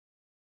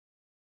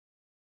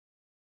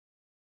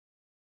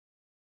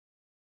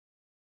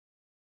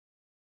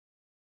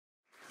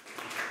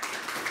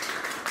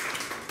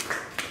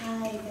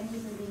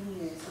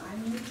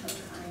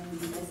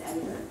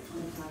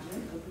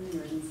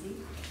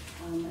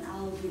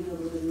give you a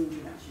little bit of an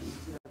introduction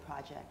to the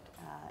project.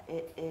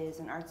 It is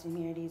an arts and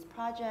humanities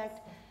project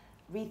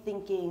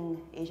rethinking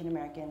Asian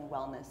American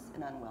wellness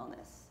and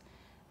unwellness.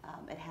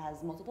 It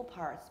has multiple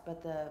parts,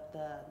 but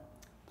the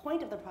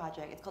point of the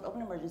project, it's called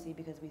Open Emergency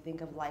because we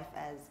think of life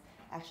as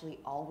actually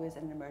always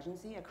an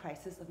emergency, a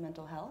crisis of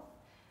mental health.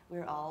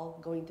 We're all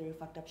going through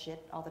fucked up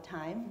shit all the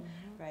time,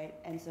 right?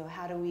 And so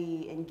how do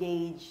we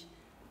engage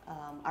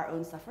our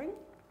own suffering?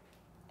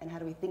 And how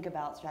do we think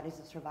about strategies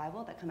of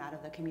survival that come out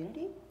of the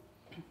community?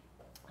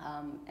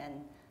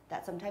 And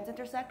that sometimes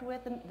intersect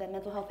with the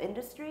mental health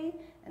industry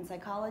and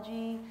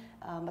psychology,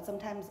 but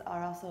sometimes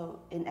are also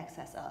in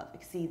excess of,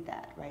 exceed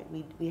that, right?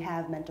 We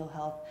have mental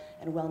health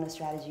and wellness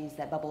strategies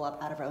that bubble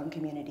up out of our own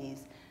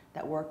communities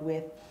that work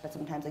with, but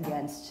sometimes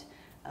against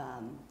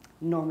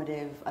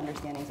normative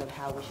understandings of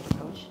how we should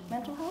approach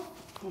mental health.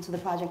 And so the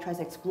project tries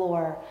to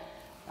explore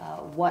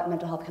what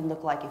mental health can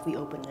look like if we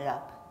open it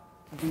up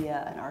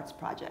via an arts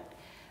project.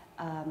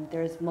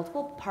 There's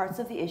multiple parts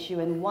of the issue,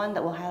 and one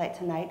that we'll highlight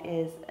tonight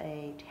is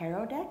a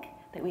tarot deck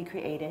that we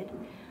created,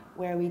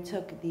 where we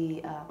took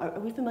the, are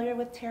we familiar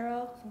with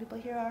tarot? Some people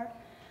here are.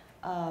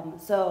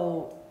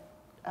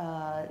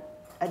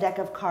 A deck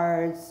of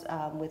cards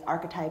with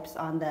archetypes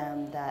on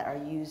them that are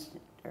used,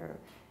 or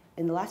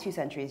in the last few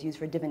centuries, used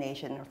for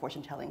divination or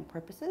fortune-telling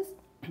purposes.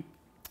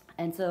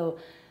 And so,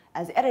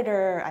 as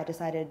editor, I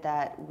decided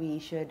that we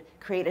should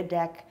create a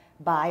deck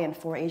by and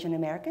for Asian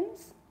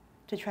Americans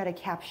to try to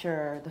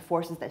capture the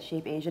forces that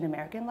shape Asian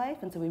American life.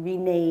 And so we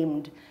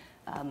renamed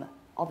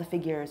all the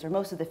figures, or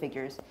most of the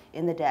figures,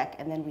 in the deck,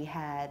 and then we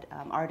had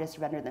artists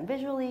render them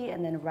visually,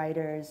 and then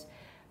writers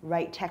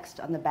write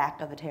text on the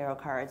back of the tarot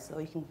cards. So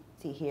you can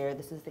see here,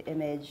 this is the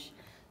image,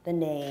 the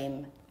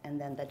name, and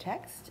then the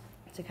text,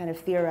 to kind of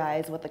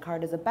theorize what the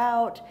card is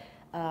about.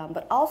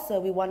 But also,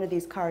 we wanted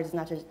these cards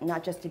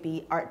not just to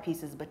be art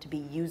pieces, but to be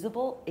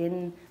usable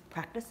in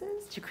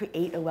practices, to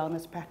create a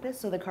wellness practice.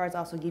 So the cards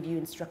also give you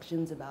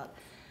instructions about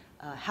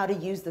how to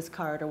use this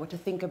card, or what to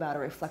think about or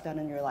reflect on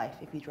in your life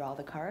if you draw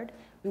the card.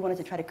 We wanted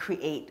to try to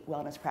create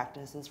wellness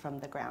practices from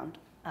the ground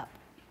up.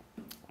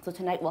 So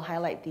tonight we'll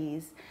highlight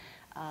these.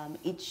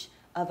 Each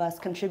of us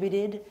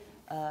contributed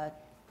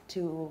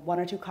to one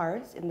or two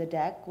cards in the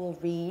deck. We'll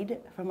read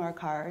from our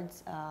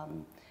cards,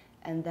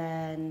 and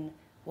then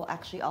we'll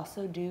actually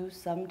also do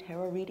some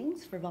tarot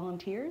readings for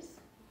volunteers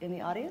in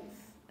the audience,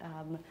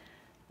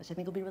 which I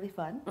think will be really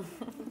fun.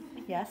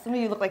 Yeah, some of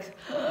you look like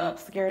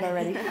scared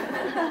already.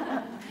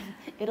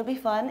 It'll be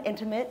fun,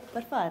 intimate,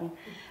 but fun.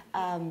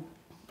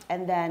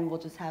 And then we'll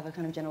just have a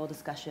kind of general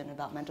discussion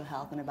about mental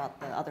health and about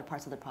the other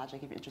parts of the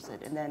project if you're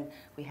interested. And then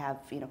we have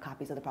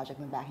copies of the project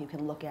in the back you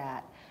can look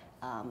at,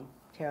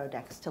 tarot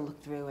decks to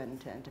look through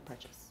and to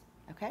purchase.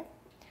 Okay?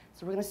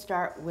 So we're going to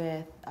start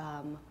with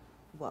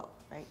Wo,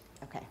 right?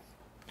 Okay.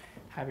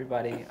 Hi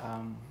everybody,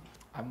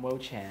 I'm Wo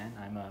Chan.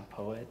 I'm a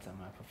poet, I'm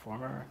a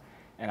performer,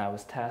 and I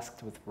was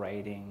tasked with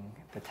writing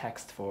the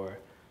text for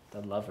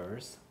The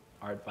Lovers,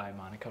 art by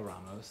Monica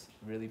Ramos.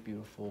 Really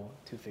beautiful,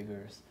 two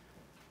figures.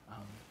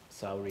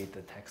 So I'll read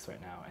the text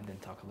right now and then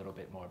talk a little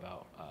bit more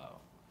about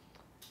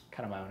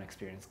kind of my own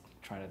experience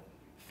trying to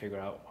figure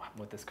out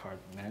what this card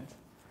meant.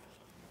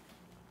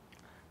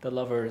 The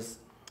Lovers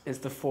is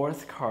the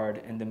fourth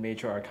card in the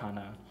major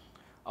arcana.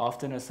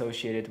 Often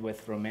associated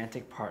with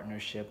romantic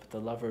partnership, the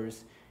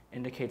Lovers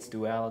indicates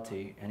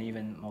duality and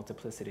even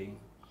multiplicity.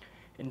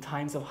 In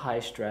times of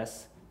high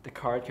stress, the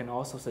card can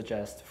also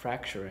suggest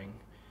fracturing,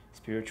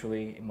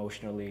 spiritually,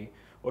 emotionally,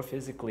 or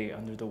physically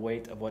under the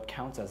weight of what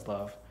counts as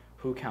love,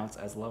 who counts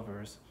as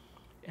lovers.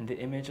 And the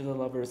image of the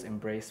Lover's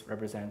embrace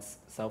represents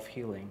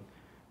self-healing,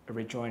 a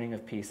rejoining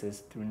of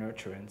pieces through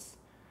nurturance.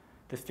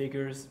 The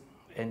figures,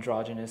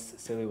 androgynous,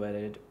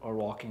 silhouetted, or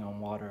walking on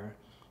water,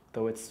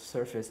 though its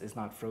surface is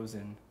not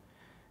frozen.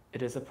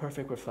 It is a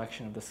perfect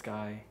reflection of the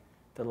sky.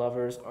 The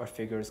Lovers are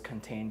figures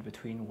contained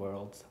between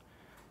worlds.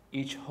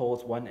 Each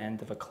holds one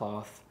end of a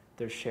cloth,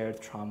 their shared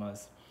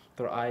traumas.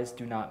 Their eyes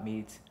do not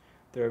meet,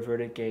 their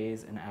averted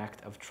gaze an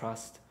act of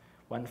trust.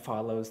 One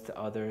follows the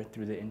other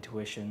through the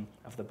intuition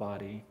of the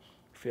body,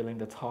 feeling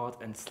the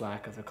taut and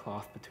slack of the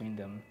cloth between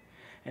them.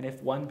 And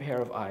if one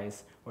pair of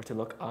eyes were to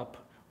look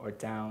up or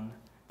down,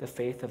 the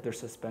faith of their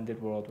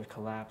suspended world would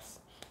collapse.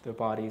 Their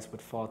bodies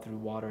would fall through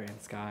water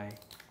and sky.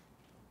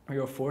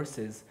 Your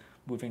forces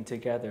moving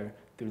together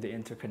through the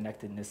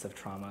interconnectedness of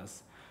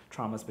traumas.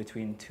 Traumas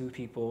between two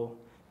people,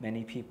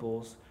 many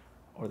peoples,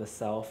 or the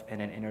self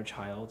and an inner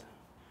child.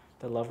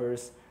 The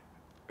Lovers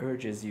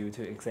urges you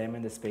to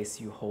examine the space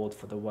you hold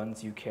for the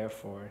ones you care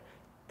for,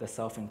 the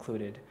self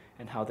included,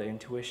 and how the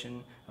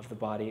intuition of the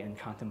body and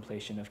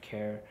contemplation of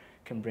care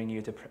can bring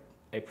you to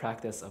a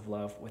practice of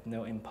love with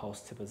no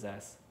impulse to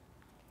possess.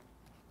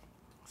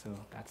 So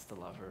that's The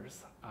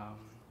Lovers.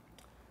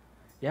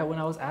 Yeah, when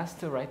I was asked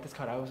to write this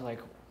card, I was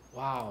like,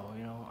 wow,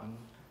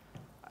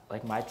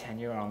 like my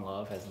tenure on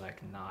love has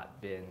like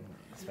not been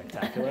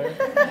spectacular.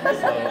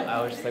 So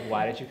I was just like,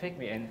 why did you pick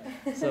me? And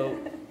so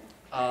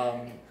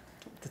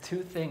the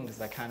two things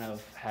that kind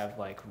of have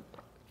like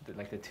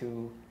the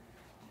two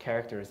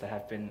characters that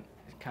have been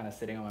kind of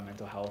sitting on my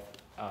mental health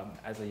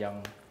as a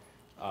young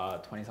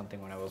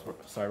 20-something when I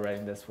started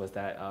writing this was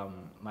that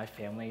my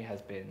family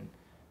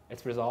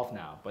it's resolved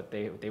now, but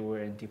they were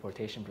in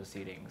deportation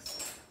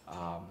proceedings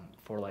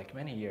for like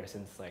many years,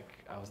 since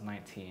like I was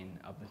 19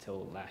 up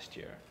until last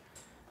year.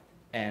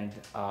 And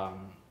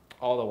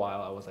all the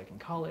while I was like in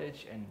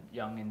college and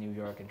young in New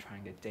York and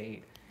trying to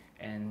date.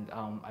 And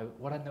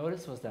what I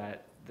noticed was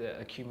that the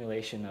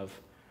accumulation of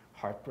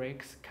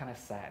heartbreaks kind of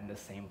sat in the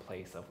same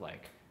place of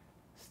like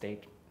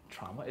state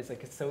trauma. It's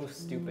like, it's so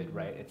stupid,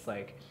 right? It's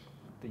like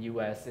the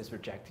US is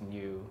rejecting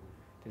you.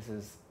 This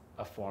is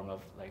a form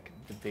of like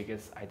the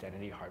biggest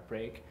identity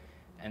heartbreak.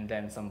 And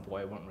then some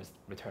boy won't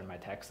return my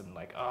text and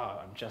like, oh,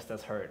 I'm just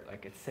as hurt.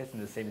 Like it sits in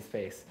the same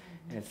space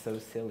and it's so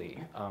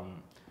silly.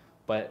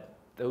 But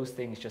those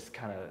things just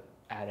kind of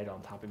added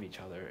on top of each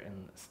other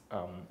and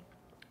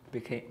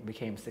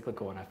became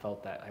cyclical, and I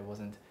felt that I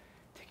wasn't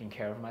taking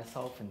care of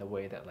myself in the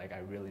way that like I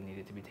really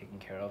needed to be taken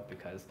care of,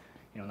 because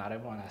not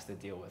everyone has to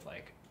deal with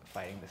like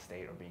fighting the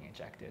state or being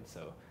ejected.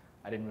 So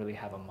I didn't really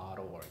have a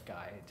model or a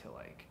guide to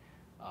like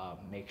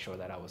make sure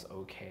that I was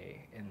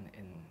okay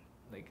in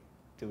like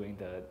doing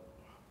the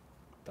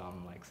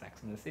dumb like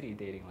Sex in the City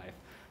dating life.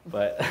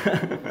 But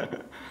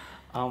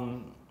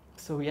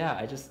so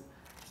yeah,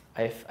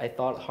 I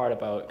thought hard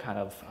about kind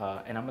of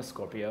and I'm a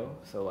Scorpio,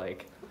 so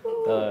like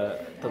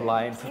the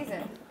line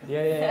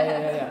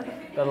yeah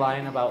the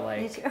line about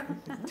like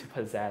to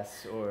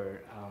possess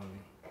or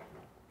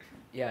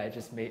it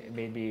just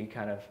made me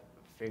kind of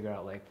figure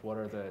out like what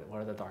are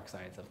the dark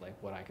sides of like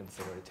what I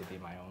consider to be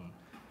my own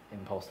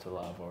impulse to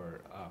love,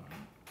 or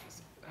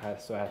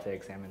so I had to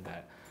examine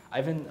that.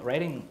 I've been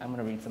writing. I'm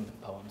gonna read some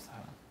poems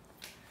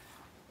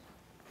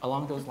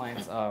along those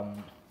lines.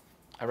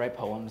 I write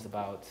poems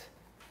about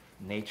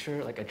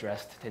nature, like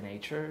addressed to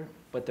nature,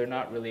 but they're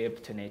not really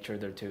up to nature.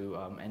 They're to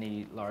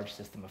any large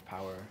system of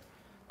power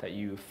that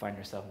you find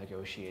yourself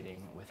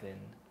negotiating within.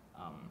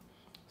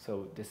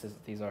 So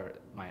these are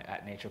my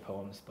at nature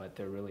poems, but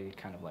they're really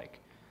kind of like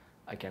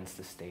against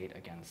the state,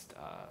 against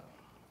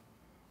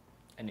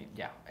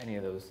any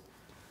of those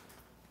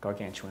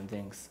gargantuan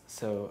things.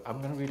 So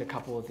I'm gonna read a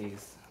couple of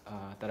these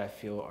that I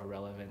feel are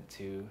relevant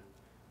to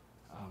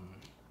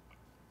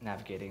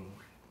navigating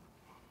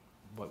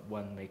what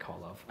one may call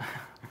love.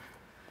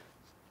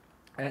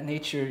 At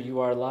nature you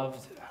are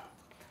loved.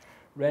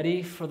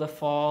 Ready for the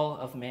fall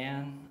of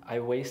man, I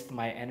waste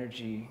my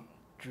energy,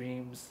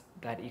 dreams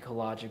that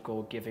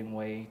ecological giving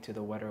way to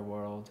the wetter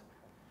world.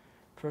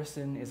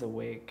 Person is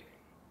awake,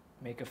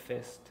 make a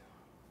fist.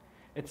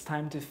 It's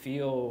time to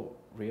feel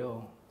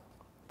real,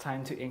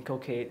 time to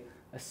inculcate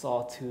a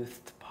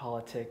saw-toothed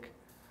politic.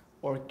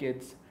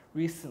 Orchids,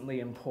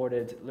 recently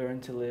imported, learn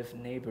to live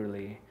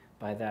neighborly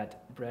by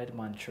that bread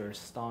muncher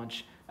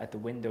staunch at the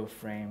window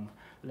frame,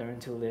 learn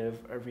to live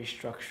a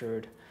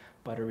restructured,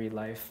 buttery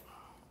life.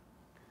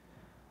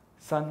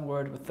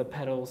 Sunward with the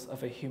petals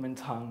of a human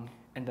tongue,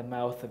 and the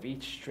mouth of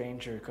each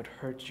stranger could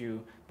hurt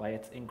you by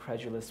its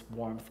incredulous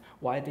warmth.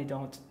 Why they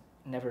don't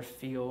never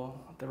feel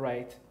the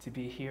right to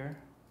be here?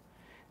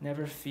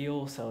 Never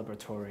feel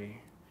celebratory.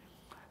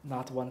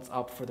 Not once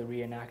up for the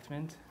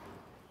reenactment.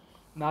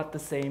 Not the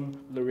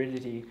same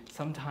luridity.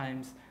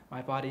 Sometimes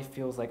my body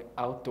feels like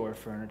outdoor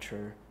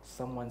furniture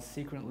someone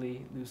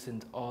secretly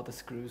loosened all the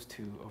screws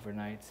to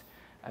overnight.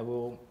 I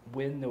will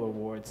win no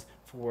awards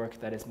for work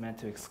that is meant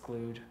to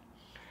exclude.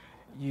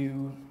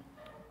 You,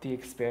 the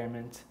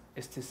experiment,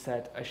 is to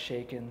set a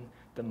shaken,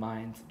 the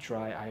mind's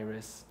dry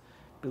iris.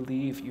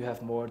 Believe you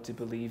have more to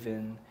believe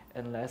in,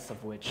 and less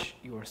of which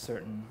you are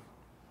certain.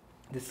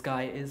 The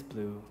sky is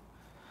blue,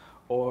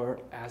 or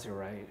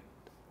azurite,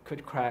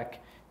 could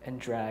crack and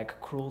drag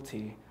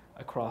cruelty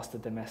across the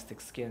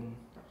domestic skin.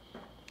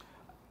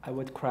 I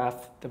would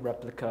craft the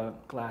replica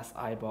glass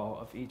eyeball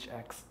of each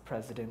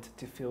ex-president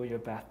to fill your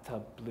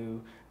bathtub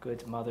blue.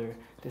 Good mother,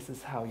 this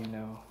is how you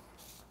know.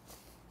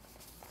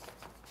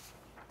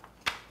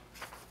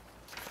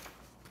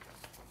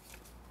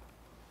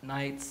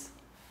 Nights,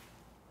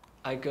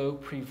 I go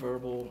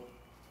pre-verbal,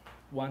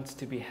 wants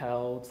to be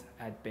held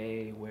at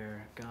bay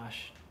where,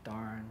 gosh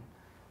darn,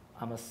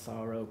 I'm a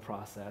sorrow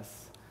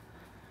process.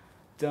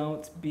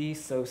 Don't be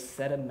so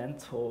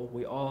sentimental,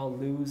 we all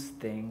lose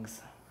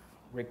things.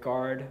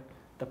 Regard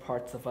the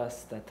parts of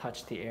us that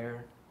touch the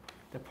air,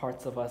 the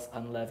parts of us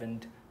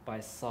unleavened by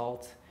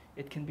salt.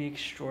 It can be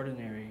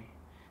extraordinary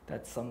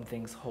that some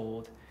things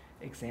hold.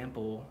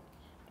 Example,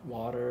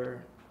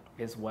 water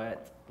is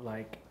wet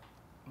like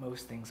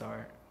most things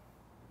are.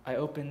 I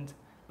opened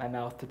my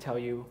mouth to tell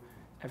you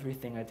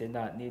everything I did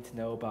not need to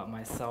know about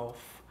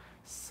myself.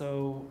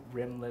 So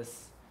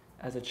rimless.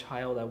 As a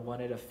child, I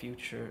wanted a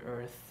future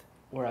earth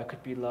where I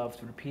could be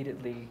loved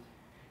repeatedly,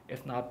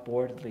 if not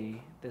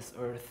boredly, this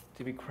earth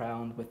to be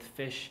crowned with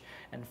fish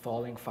and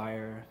falling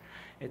fire,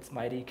 its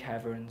mighty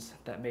caverns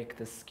that make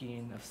the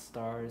skein of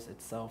stars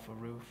itself a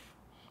roof.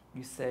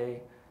 You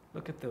say,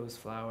 look at those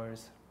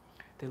flowers.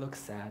 They look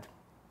sad.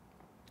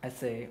 I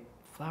say,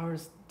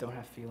 flowers don't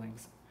have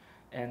feelings.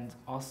 And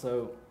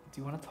also, do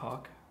you want to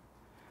talk?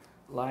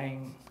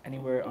 Lying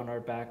anywhere on our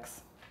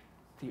backs,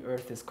 the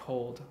earth is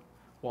cold.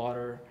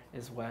 Water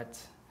is wet,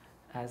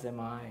 as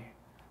am I.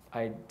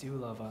 I do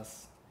love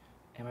us.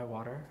 Am I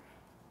water?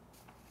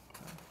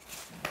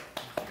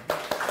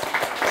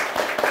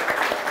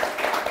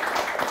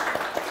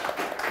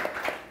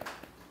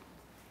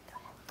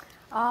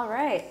 All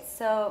right,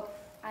 so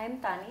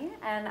I'm Tanwi,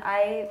 and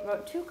I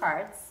wrote 2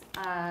 cards,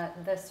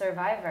 the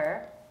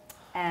Survivor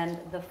and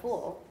the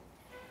Fool.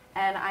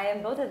 And I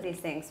am both of these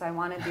things, so I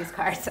wanted these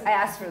cards. I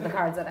asked for the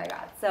cards that I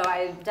got. So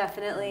I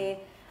definitely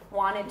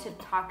wanted to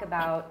talk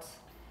about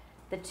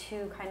the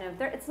two kind of,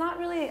 it's not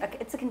really,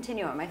 it's a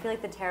continuum. I feel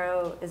like the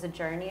tarot is a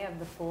journey of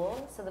the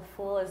Fool. So the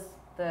Fool is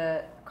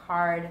the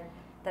card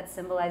that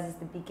symbolizes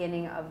the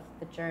beginning of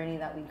the journey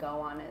that we go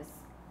on as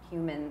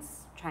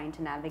humans trying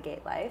to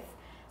navigate life.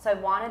 So I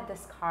wanted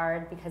this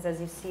card because, as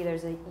you see,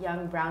 there's a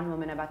young brown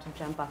woman about to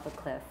jump off a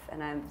cliff,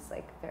 and I'm just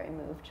like very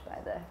moved by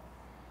the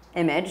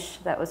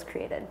image that was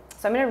created.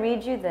 So I'm going to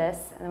read you this,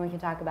 and then we can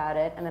talk about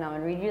it, and then I'm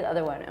going to read you the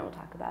other one, and we'll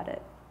talk about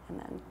it, and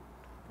then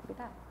that'll be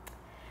that.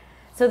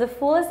 So the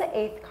Fool is the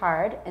 8th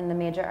card in the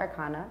Major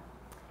Arcana.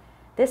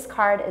 This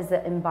card is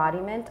the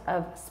embodiment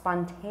of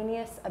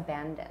spontaneous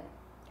abandon.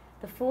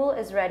 The Fool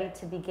is ready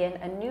to begin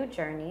a new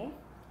journey,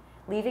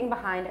 leaving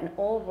behind an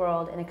old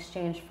world in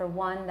exchange for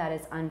one that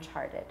is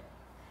uncharted.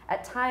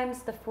 At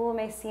times, the Fool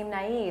may seem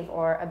naive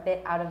or a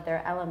bit out of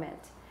their element.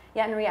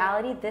 Yet in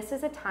reality, this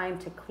is a time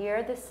to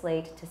clear the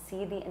slate to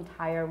see the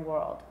entire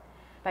world.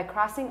 By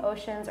crossing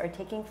oceans or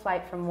taking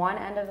flight from one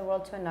end of the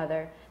world to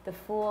another, the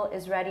Fool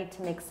is ready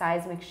to make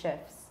seismic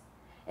shifts.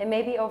 It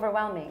may be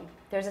overwhelming.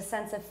 There's a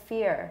sense of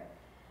fear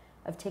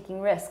of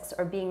taking risks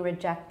or being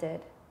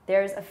rejected.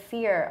 There's a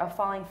fear of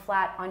falling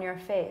flat on your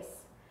face.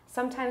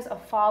 Sometimes a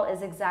fall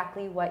is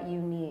exactly what you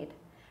need.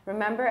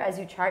 Remember, as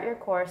you chart your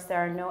course, there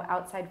are no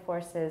outside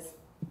forces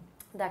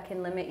that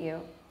can limit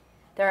you.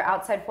 There are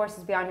outside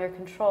forces beyond your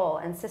control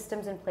and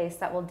systems in place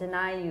that will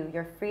deny you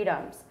your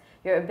freedoms,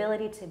 your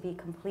ability to be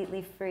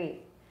completely free.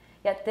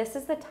 Yet this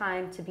is the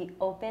time to be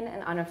open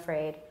and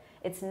unafraid.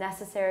 It's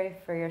necessary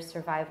for your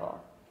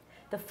survival.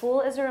 The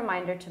Fool is a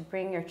reminder to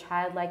bring your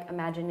childlike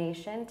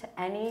imagination to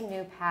any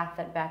new path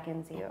that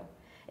beckons you.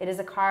 It is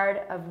a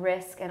card of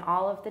risk and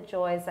all of the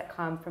joys that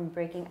come from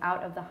breaking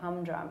out of the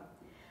humdrum.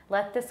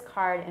 Let this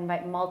card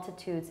invite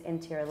multitudes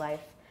into your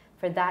life,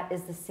 for that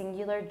is the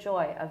singular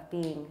joy of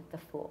being the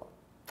Fool.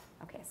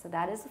 Okay, so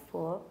that is the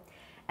Fool.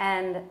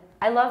 And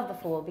I love the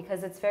Fool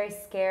because it's very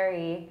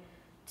scary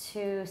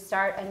to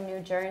start a new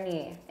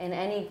journey in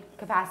any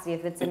capacity.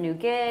 If it's a new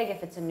gig,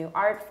 if it's a new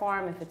art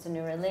form, if it's a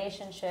new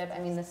relationship. I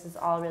mean, this is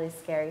all really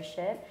scary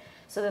shit.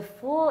 So the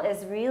Fool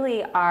is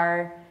really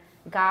our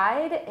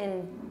guide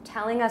in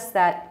telling us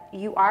that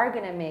you are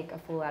going to make a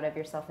fool out of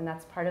yourself, and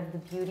that's part of the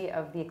beauty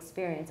of the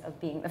experience of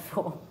being the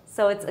Fool.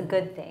 So it's a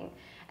good thing.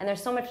 And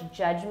there's so much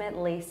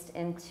judgment laced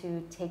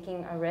into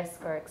taking a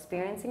risk or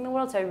experiencing the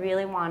world, so I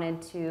really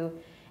wanted to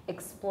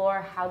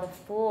explore how the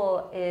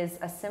Fool is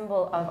a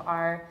symbol of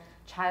our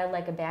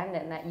childlike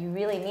abandon, that you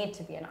really need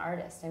to be an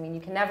artist. I mean,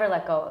 you can never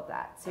let go of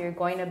that. So you're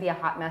going to be a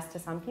hot mess to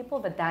some people,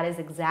 but that is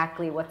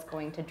exactly what's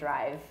going to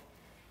drive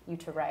you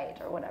to write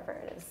or whatever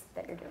it is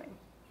that you're doing.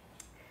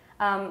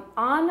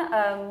 On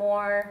a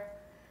more,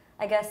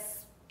 I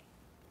guess,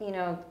 you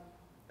know,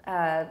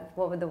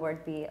 what would the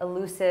word be,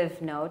 elusive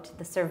note,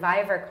 the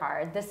Survivor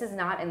card, this is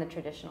not in the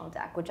traditional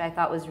deck, which I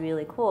thought was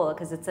really cool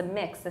because it's a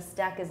mix. This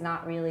deck is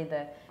not really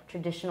the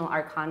traditional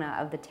arcana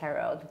of the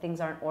tarot. The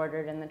things aren't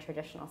ordered in the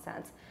traditional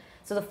sense.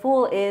 So the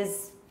Fool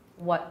is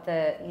what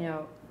the, you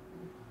know,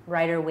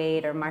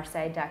 Rider-Waite or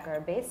Marseille deck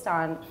are based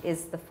on,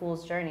 is the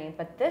Fool's journey,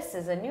 but this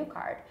is a new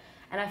card.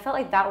 And I felt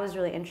like that was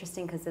really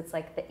interesting because it's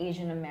like the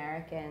Asian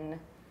American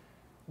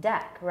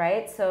deck,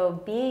 right?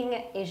 So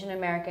being Asian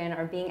American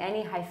or being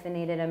any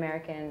hyphenated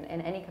American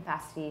in any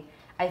capacity,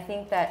 I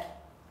think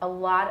that a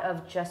lot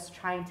of just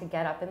trying to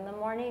get up in the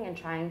morning and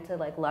trying to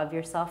like love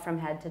yourself from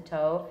head to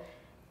toe,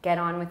 get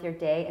on with your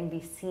day and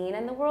be seen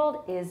in the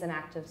world is an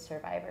act of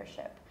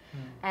survivorship.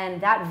 And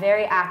that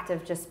very act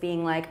of just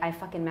being like, I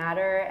fucking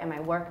matter and my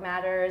work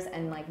matters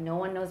and like no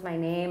one knows my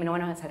name and no one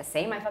knows how to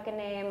say my fucking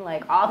name,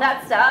 like all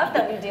that stuff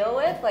that we deal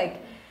with,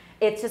 like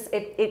it's just,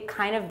 it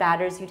kind of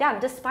batters you down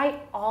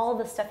despite all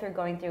the stuff you're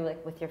going through,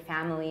 like with your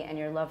family and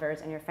your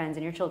lovers and your friends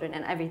and your children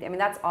and everything. I mean,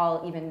 that's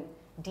all even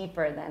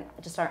deeper than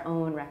just our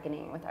own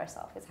reckoning with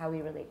ourselves, is how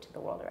we relate to the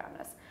world around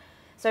us.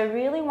 So I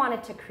really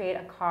wanted to create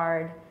a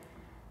card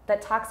that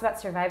talks about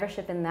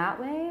survivorship in that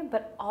way,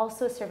 but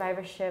also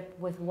survivorship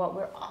with what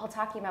we're all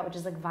talking about, which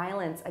is like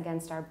violence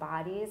against our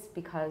bodies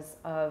because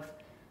of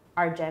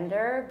our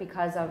gender,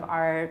 because of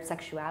our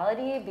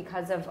sexuality,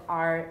 because of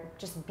our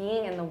just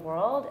being in the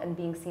world and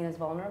being seen as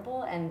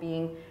vulnerable and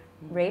being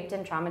raped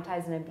and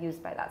traumatized and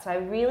abused by that. So I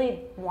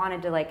really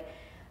wanted to like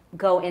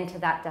go into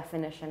that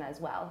definition as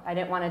well. I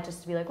didn't want it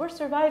just to be like, we're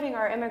surviving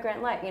our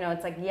immigrant life. You know,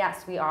 it's like,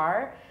 yes, we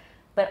are.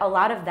 But a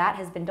lot of that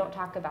has been, don't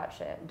talk about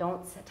shit.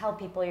 Don't tell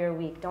people you're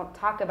weak. Don't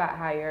talk about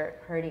how you're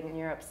hurting and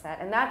you're upset.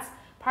 And that's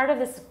part of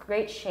this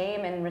great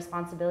shame and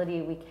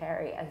responsibility we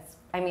carry. As,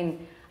 I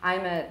mean,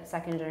 I'm a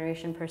second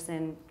generation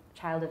person,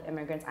 child of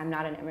immigrants. I'm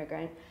not an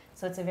immigrant.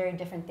 So it's a very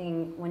different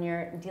thing when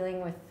you're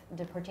dealing with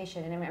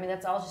deportation. And I mean,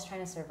 that's all just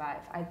trying to survive.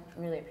 I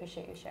really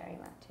appreciate you sharing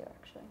that too,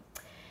 actually.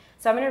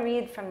 So I'm going to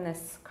read from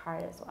this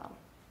card as well.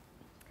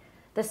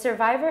 The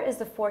survivor is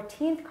the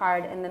 14th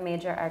card in the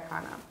major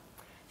arcana.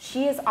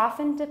 She is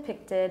often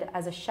depicted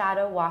as a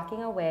shadow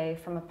walking away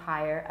from a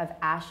pyre of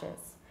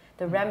ashes,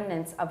 the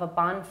remnants of a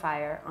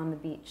bonfire on the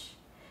beach.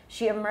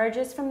 She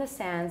emerges from the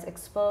sands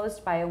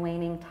exposed by a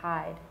waning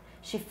tide.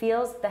 She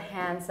feels the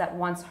hands that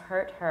once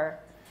hurt her,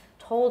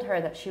 told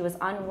her that she was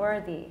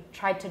unworthy,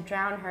 tried to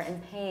drown her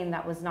in pain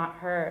that was not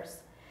hers.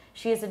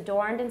 She is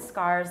adorned in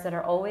scars that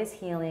are always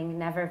healing,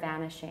 never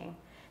vanishing.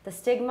 The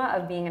stigma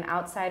of being an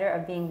outsider,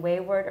 of being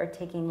wayward or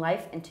taking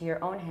life into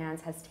your own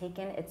hands has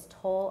taken its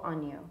toll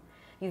on you.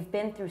 You've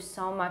been through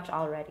so much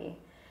already.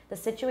 The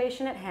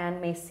situation at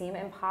hand may seem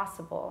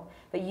impossible,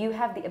 but you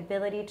have the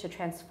ability to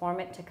transform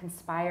it to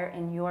conspire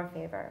in your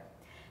favor.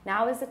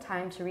 Now is the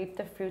time to reap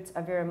the fruits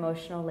of your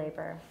emotional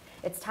labor.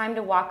 It's time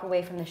to walk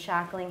away from the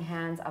shackling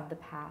hands of the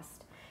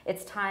past.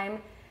 It's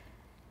time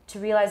to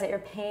realize that your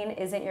pain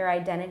isn't your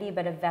identity,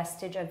 but a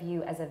vestige of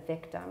you as a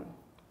victim.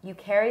 You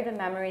carry the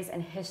memories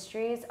and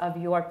histories of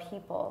your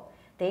people.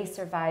 They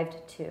survived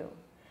too.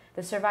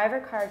 The survivor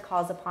card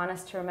calls upon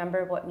us to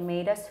remember what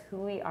made us who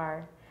we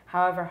are,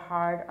 however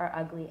hard or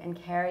ugly, and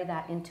carry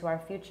that into our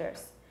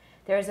futures.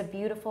 There is a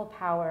beautiful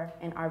power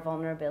in our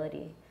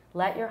vulnerability.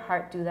 Let your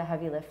heart do the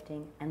heavy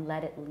lifting and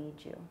let it lead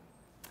you.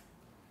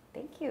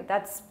 Thank you.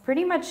 That's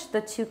pretty much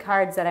the two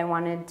cards that I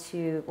wanted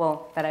to,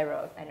 well, that I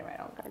wrote. I didn't write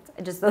all the cards,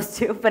 just those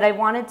two. But I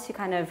wanted to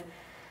kind of,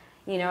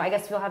 you know, I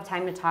guess we'll have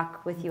time to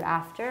talk with you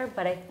after,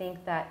 but I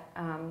think that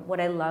what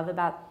I love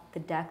about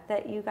the deck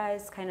that you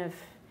guys kind of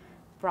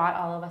brought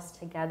all of us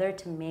together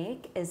to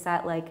make is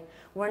that, like,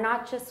 we're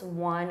not just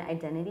one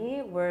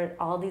identity, we're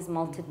all these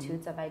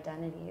multitudes of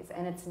identities.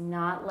 And it's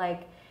not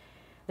like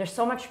there's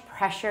so much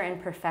pressure in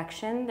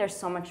perfection, there's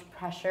so much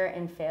pressure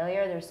in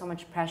failure, there's so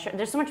much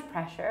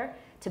pressure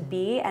to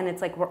be, and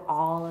it's like we're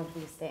all of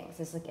these things.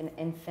 It's like an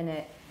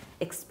infinite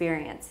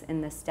experience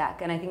in this deck.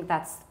 And I think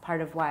that's part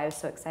of why I was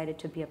so excited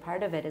to be a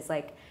part of it, is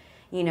like,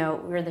 you know,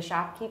 we're the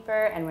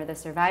shopkeeper, and we're the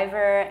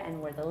survivor,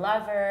 and we're the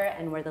lover,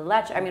 and we're the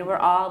lecher. I mean, we're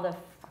all the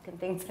fucking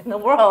things in the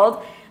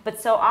world.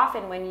 But so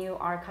often when you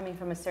are coming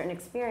from a certain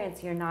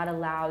experience, you're not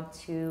allowed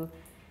to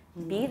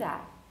be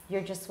that.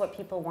 You're just what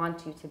people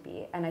want you to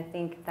be. And I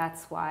think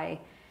that's why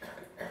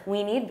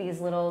we need these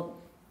little,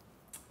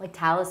 like,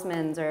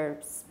 talismans or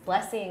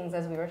blessings,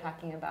 as we were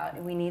talking about.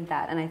 We need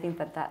that. And I think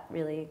that that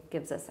really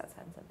gives us that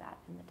sense of that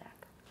in the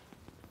deck.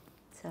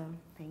 So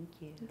Thank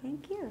you.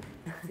 thank you.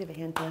 Let's give a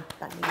hand to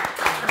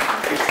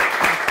Tanwi.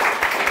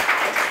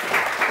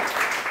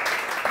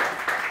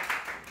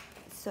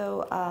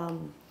 So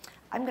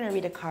I'm going to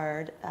read a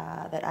card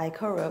that I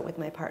co-wrote with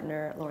my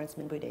partner, Lawrence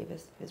Minboy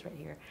Davis, who's right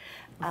here,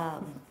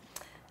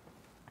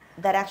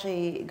 that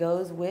actually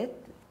goes with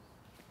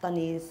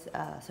Tanwi's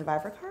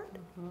survivor card.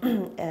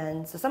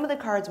 And so some of the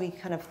cards we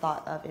kind of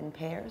thought of in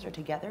pairs or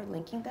together,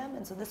 linking them.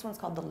 And so this one's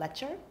called the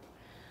lecher,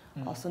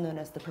 also known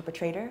as the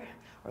perpetrator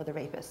or the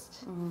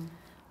rapist.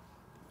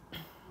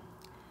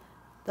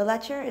 The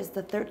lecher is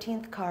the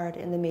 13th card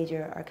in the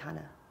major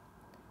arcana.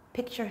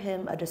 Picture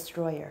him a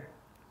destroyer.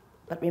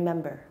 But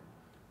remember,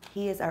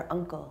 he is our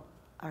uncle,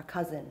 our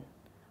cousin,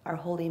 our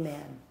holy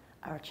man,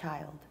 our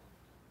child.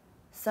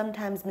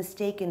 Sometimes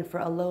mistaken for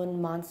a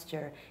lone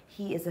monster,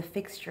 he is a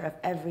fixture of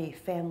every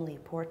family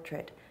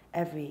portrait,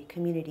 every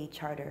community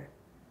charter.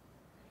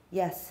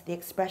 Yes, the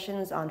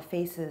expressions on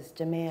faces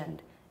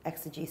demand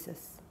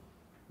exegesis.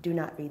 Do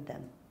not read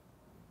them.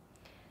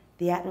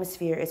 The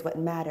atmosphere is what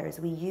matters.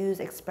 We use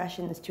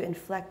expressions to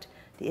inflect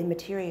the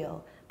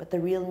immaterial, but the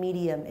real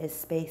medium is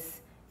space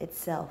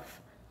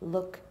itself.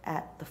 Look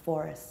at the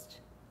forest.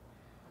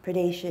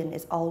 Predation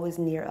is always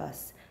near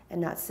us, and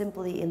not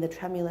simply in the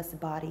tremulous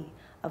body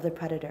of the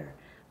predator,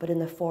 but in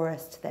the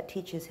forest that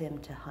teaches him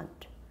to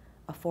hunt,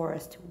 a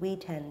forest we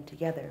tend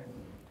together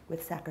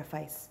with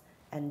sacrifice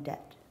and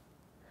debt,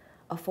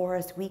 a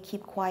forest we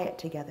keep quiet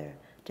together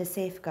to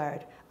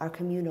safeguard our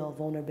communal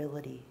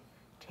vulnerability.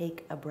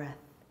 Take a breath.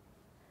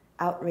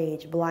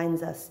 Outrage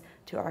blinds us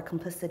to our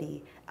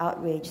complicity.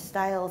 Outrage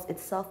styles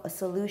itself a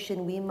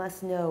solution we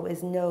must know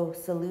is no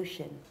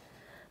solution.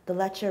 The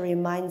lecher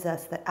reminds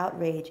us that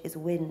outrage is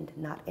wind,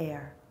 not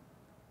air.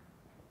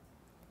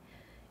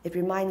 It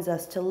reminds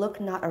us to look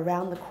not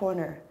around the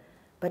corner,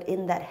 but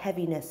in that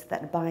heaviness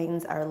that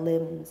binds our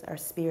limbs, our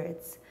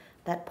spirits,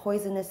 that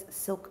poisonous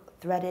silk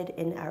threaded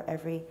in our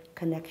every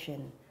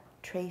connection.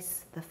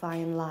 Trace the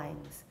fine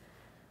lines.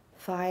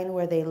 Fine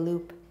where they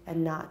loop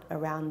and knot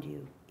around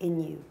you,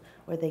 in you,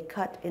 where they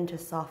cut into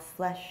soft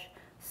flesh,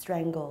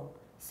 strangle,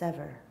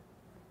 sever.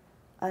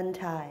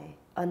 Untie,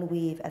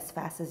 unweave as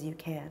fast as you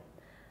can.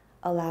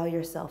 Allow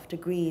yourself to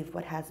grieve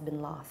what has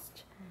been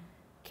lost.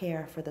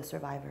 Care for the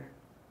survivor.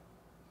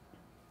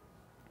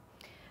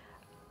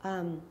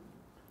 I'll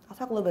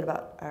talk a little bit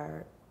about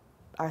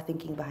our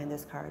thinking behind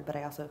this card, but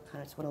I also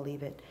kind of just want to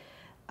leave it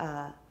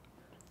kind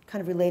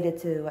of related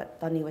to what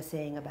Tanwi was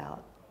saying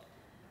about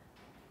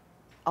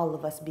all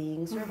of us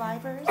being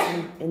survivors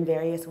in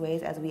various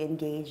ways as we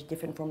engage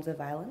different forms of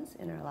violence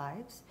in our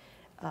lives.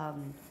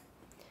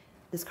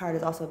 This card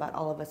is also about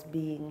all of us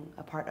being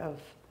a part of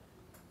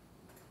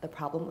the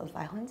problem of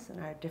violence and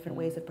our different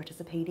ways of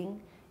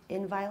participating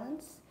in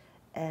violence.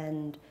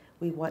 And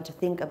we want to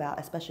think about,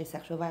 especially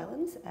sexual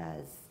violence,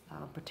 as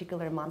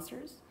particular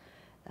monsters,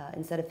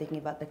 instead of thinking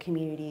about the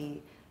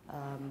community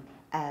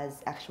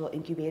as actual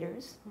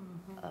incubators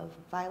of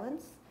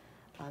violence,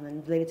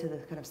 and related to the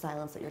kind of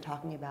silence that you're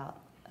talking about.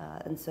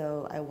 And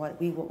so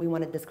we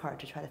wanted this card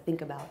to try to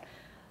think about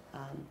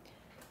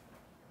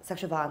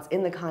sexual violence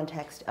in the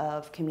context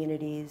of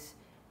communities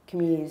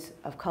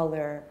of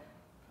color,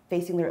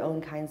 facing their own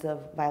kinds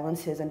of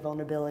violences and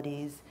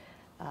vulnerabilities,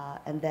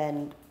 and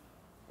then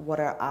what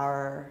are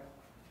our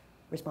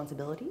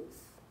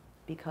responsibilities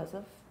because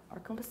of our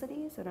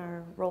complicities and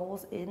our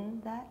roles in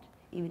that,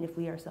 even if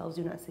we ourselves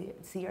do not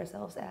see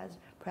ourselves as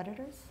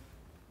predators.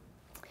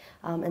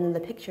 And then the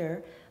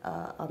picture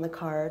on the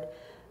card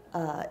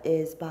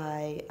is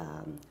by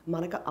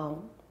Monica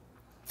Ong,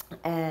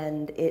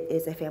 and it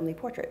is a family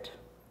portrait.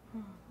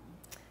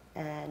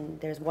 And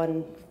there's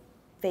one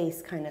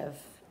face kind of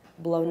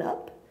blown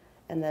up,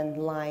 and then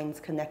lines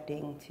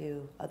connecting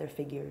to other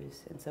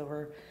figures. And so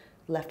we're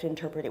left to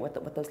interpret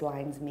what those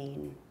lines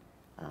mean.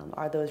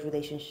 Are those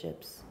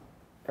relationships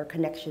or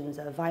connections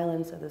of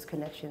violence? Are those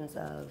connections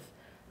of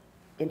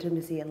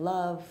intimacy and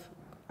love?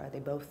 Are they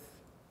both,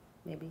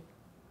 maybe?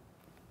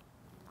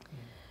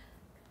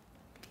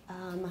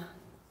 I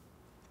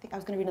think I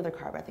was going to read another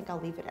card, but I think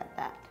I'll leave it at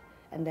that.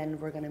 And then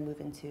we're going to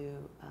move into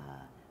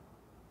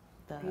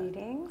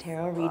the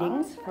tarot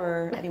readings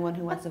for anyone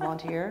who wants to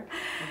volunteer.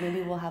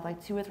 Maybe we'll have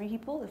like 2 or 3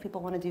 people if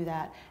people want to do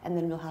that, and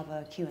then we'll have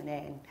a Q&A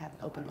and have an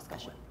open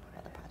discussion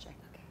about the project.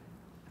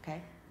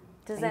 Okay?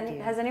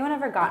 Has anyone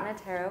ever gotten a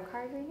tarot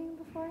card reading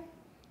before?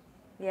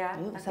 Yeah.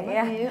 Ooh, okay, some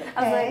yeah. of you.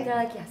 I was like, Okay. they're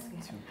like,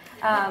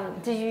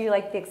 yes. Did you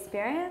like the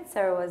experience,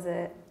 or was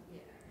it?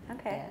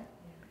 Okay. Yeah.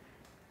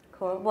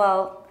 Cool.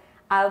 Well,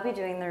 I'll be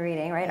doing the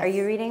reading, right? Yes. Are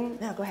you reading?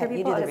 No, go ahead. For You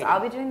people? do the Okay, so reading. I'll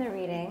be doing the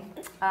reading,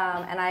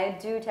 and I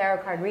do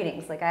tarot card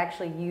readings. Like I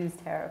actually use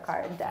tarot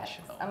card decks.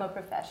 I'm a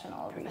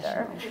professional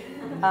reader.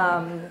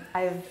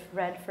 I've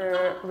read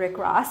for Rick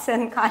Ross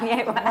and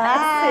Kanye West.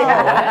 Wow.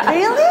 Yeah.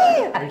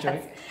 Really? Are you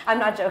joking? I'm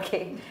not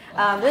joking.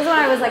 This is when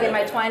I was like in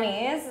my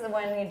 20s,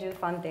 when you do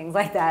fun things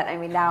like that. I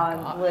mean, now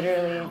I'm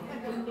literally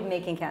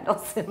making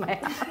candles in my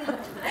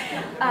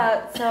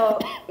house. So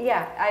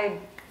yeah, I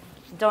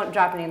don't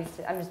drop names.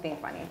 I'm just being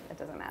funny. It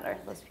doesn't matter.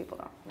 Those people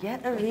don't.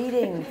 Get a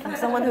reading from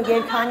someone who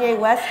gave Kanye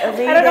West a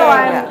reading. I don't know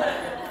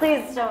why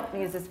please don't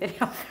use this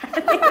video for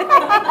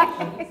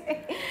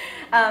anything.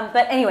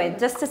 But anyway,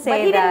 just to say but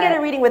he didn't get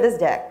a reading with his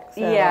deck.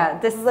 So yeah,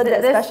 this is a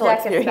this special deck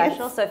experience. is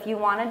special. So if you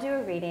want to do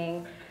a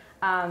reading,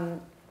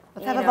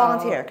 let's have a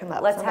volunteer come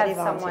up. Let's Somebody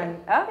have volunteer.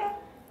 someone.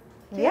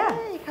 Okay.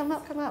 Yeah. Yay, come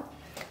up, come up.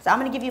 So I'm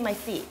going to give you my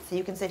seat so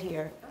you can sit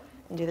here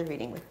and do the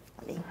reading with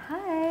me.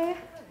 Hi.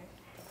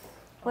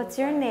 What's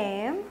your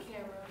name?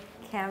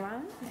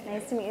 Cameron.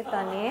 Nice to meet you,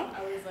 Tanwi.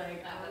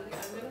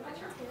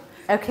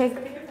 Okay,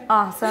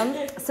 awesome.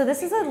 So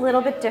this is a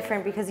little bit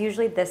different because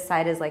usually this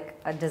side is like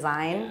a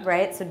design,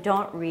 right? So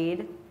don't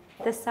read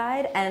this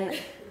side. And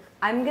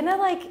I'm gonna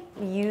like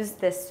use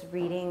this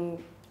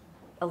reading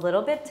a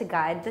little bit to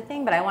guide the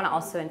thing, but I wanna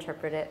also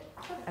interpret it,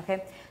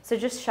 okay? So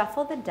just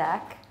shuffle the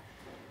deck.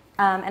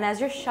 And as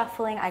you're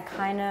shuffling, I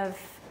kind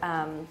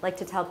of like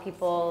to tell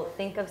people,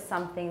 think of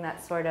something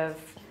that sort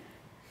of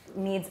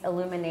needs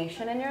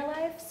illumination in your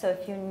life. So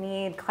if you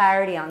need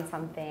clarity on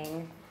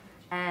something,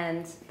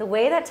 and the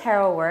way that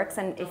tarot works,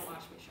 and if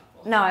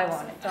no, I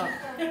won't.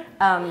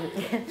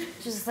 Don't.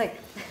 Just like.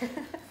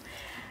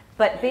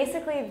 But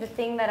basically, the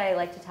thing that I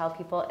like to tell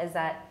people is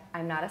that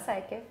I'm not a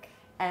psychic,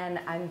 and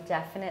I'm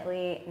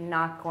definitely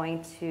not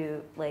going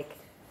to like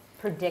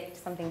predict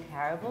something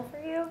terrible for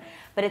you.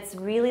 But it's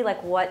really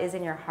like what is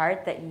in your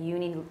heart that you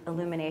need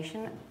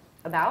illumination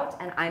about,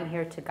 and I'm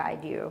here to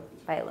guide you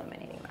by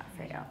illuminating that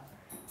for you.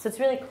 So it's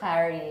really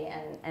clarity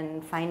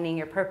and finding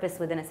your purpose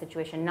within a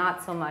situation,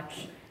 not so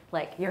much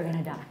like you're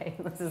gonna die.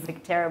 This is like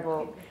a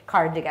terrible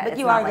card to get. But It's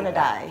you not are like going to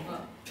that.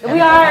 die. We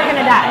are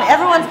gonna die.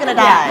 Everyone's going to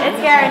die. Yeah,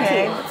 it's guaranteed.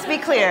 Okay, let's be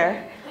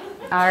clear.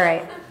 All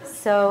right.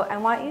 So I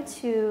want you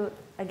to,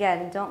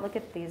 again, don't look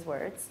at these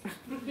words.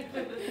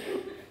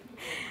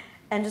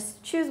 And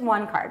just choose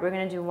one card. We're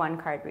gonna do one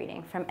card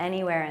reading from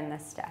anywhere in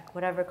this deck,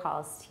 whatever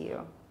calls to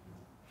you.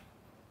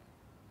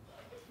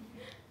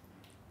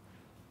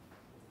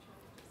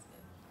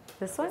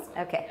 This one?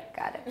 Okay,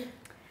 got it.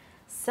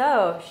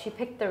 So she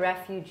picked the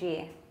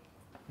refugee.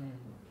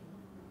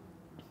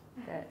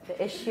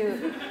 The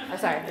issue, I'm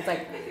sorry, it's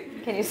like,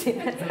 can you see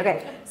this?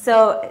 Okay,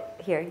 so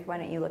here, why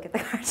don't you look at the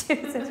card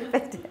too since you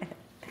picked it.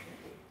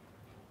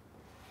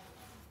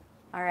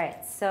 All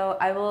right, so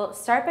I will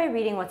start by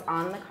reading what's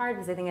on the card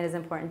because I think it is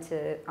important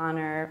to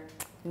honor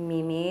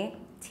Mimi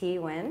T.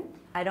 Win.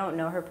 I don't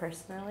know her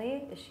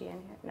personally. Is she in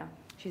here? No.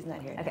 She's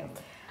not here. Okay.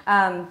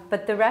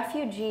 But the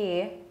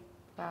refugee,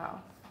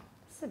 wow,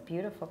 this is a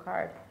beautiful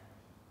card.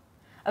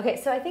 Okay,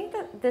 so I think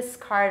that this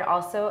card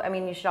also, I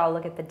mean, you should all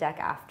look at the deck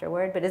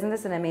afterward, but isn't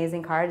this an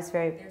amazing card? It's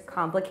very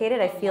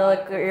complicated. I feel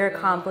like you're a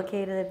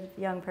complicated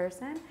young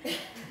person.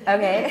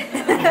 Okay.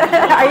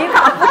 Are you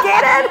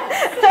complicated?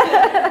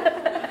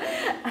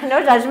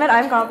 No judgment,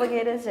 I'm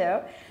complicated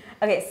too.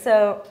 Okay,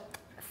 so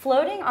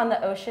floating on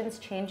the ocean's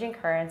changing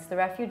currents, the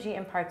refugee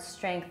imparts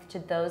strength to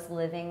those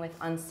living with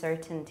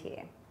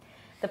uncertainty.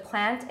 The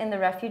plant in the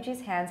refugee's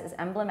hands is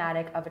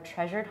emblematic of a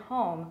treasured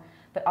home,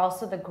 but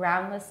also the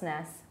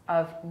groundlessness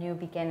of new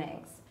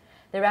beginnings.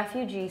 The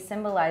refugee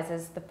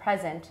symbolizes the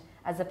present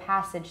as a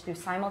passage through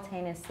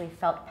simultaneously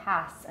felt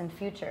pasts and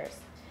futures.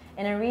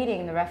 In a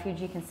reading, the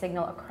refugee can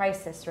signal a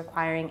crisis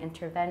requiring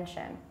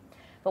intervention.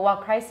 But while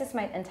crisis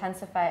might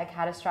intensify a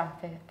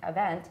catastrophic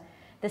event,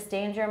 this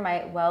danger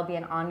might well be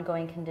an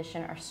ongoing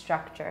condition or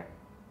structure.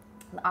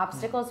 The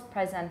obstacles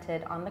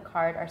presented on the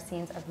card are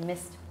scenes of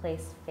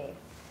misplaced faith.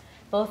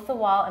 Both the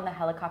wall and the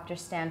helicopter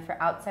stand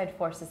for outside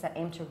forces that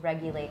aim to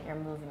regulate your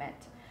movement,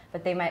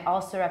 but they might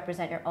also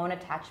represent your own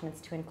attachments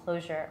to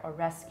enclosure or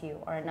rescue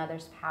or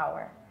another's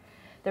power.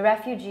 The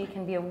refugee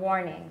can be a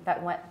warning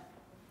that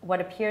what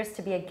appears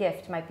to be a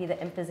gift might be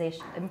the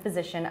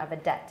imposition of a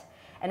debt,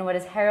 and what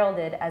is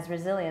heralded as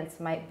resilience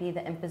might be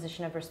the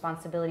imposition of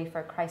responsibility for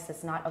a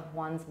crisis not of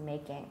one's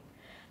making.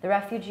 The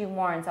refugee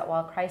warns that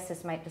while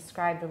crisis might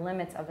describe the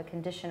limits of a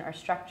condition or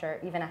structure,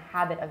 even a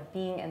habit of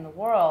being in the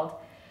world,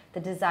 the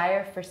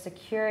desire for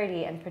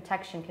security and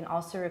protection can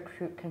also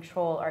recruit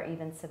control or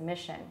even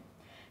submission.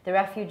 The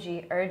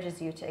refugee urges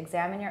you to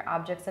examine your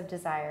objects of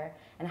desire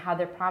and how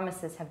their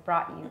promises have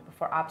brought you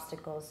before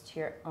obstacles to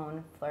your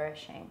own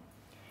flourishing.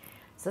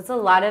 So it's a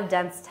lot of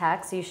dense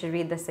text, so you should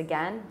read this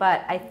again,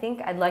 but I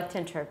think I'd like to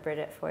interpret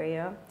it for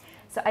you.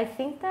 So I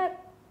think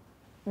that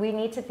we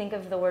need to think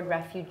of the word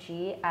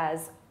refugee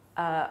as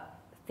a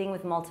thing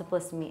with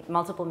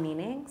multiple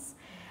meanings.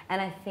 And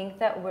I think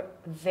that we're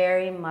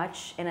very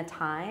much in a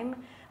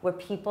time where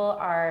people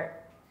are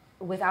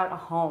without a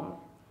home,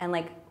 and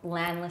like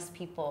landless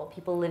people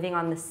living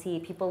on the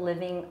sea, people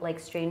living like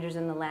strangers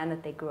in the land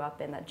that they grew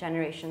up in, that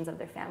generations of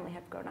their family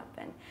have grown up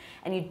in.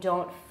 And you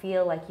don't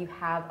feel like you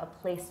have a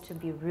place to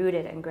be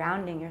rooted and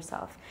grounding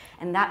yourself.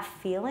 And that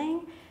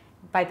feeling,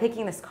 by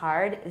picking this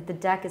card, the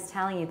deck is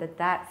telling you that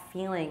that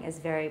feeling is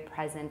very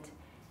present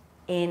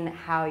in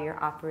how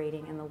you're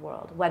operating in the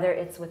world, whether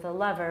it's with a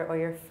lover or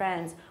your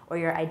friends or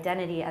your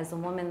identity as a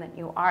woman that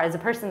you are, as a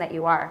person that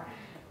you are.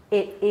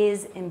 It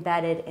is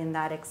embedded in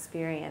that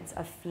experience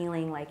of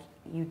feeling like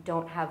you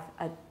don't have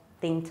a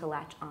thing to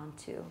latch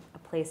onto, a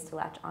place to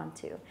latch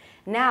onto.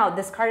 Now,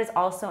 this card is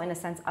also in a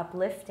sense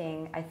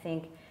uplifting, I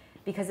think,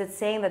 because it's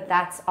saying that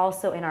that's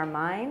also in our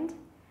mind.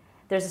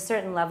 There's a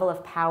certain level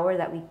of power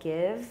that we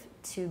give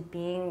to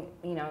being,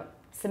 you know,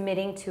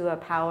 submitting to a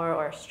power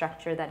or a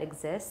structure that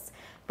exists,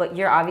 but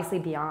you're obviously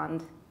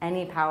beyond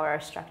any power or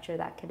structure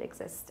that could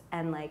exist.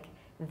 And like,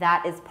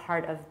 that is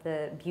part of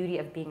the beauty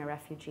of being a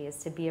refugee, is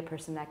to be a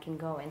person that can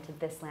go into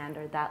this land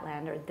or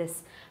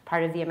this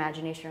part of the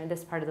imagination or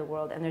this part of the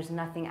world, and there's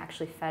nothing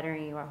actually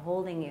fettering you or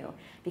holding you,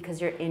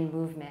 because you're in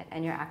movement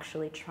and you're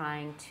actually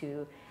trying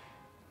to,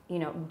 you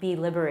know, be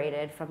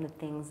liberated from the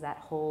things that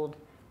hold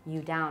you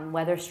down,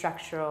 whether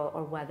structural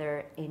or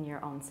whether in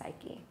your own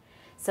psyche.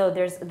 So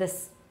there's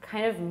this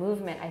kind of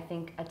movement, I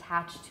think,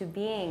 attached to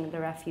being the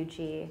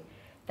refugee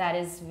that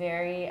is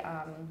very,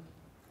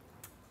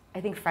 I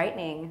think,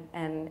 frightening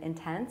and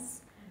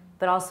intense,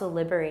 but also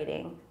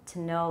liberating to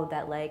know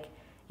that, like,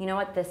 you know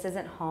what, this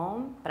isn't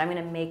home, but I'm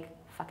gonna make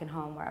fucking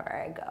home wherever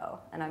I go,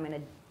 and I'm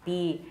gonna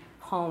be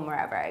home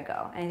wherever I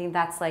go. And I think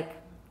that's like,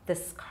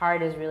 this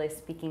card is really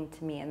speaking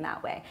to me in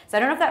that way. So I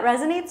don't know if that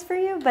resonates for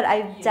you, but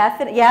I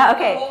definitely, yeah,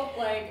 okay.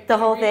 The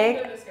whole thing.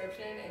 The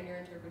description and your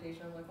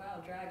interpretation, I'm like,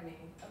 wow, drag me.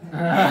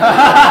 Okay.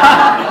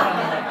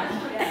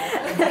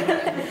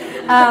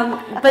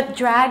 But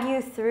drag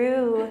you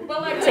through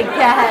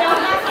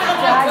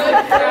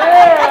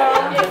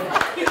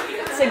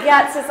to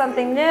get to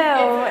something new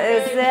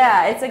is,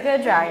 yeah, it's a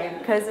good dragging,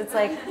 because it's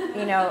like,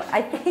 you know,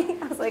 I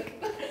think I was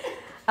like,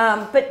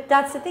 but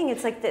that's the thing.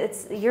 It's like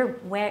you're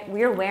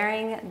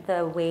wearing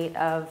the weight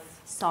of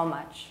so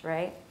much,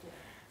 right?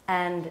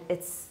 And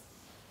it's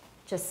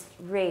just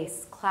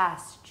race,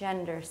 class,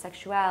 gender,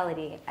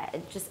 sexuality,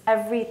 just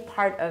every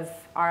part of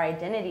our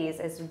identities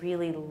is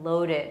really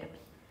loaded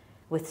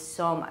with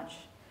so much.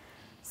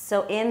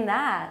 So in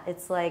that,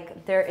 it's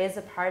like there is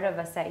a part of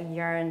us that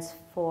yearns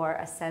for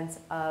a sense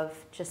of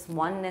just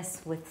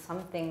oneness with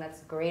something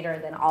that's greater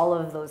than all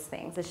of those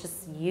things. It's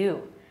just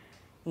you.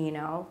 You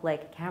know,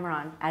 like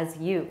Cameron, as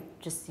you,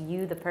 just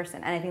you, the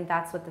person. And I think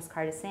that's what this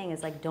card is saying,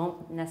 is like,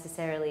 don't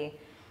necessarily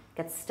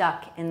get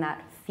stuck in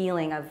that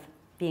feeling of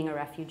being a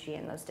refugee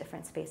in those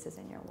different spaces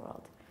in your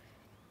world.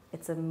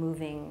 It's a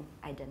moving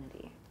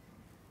identity.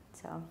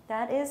 So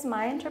that is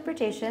my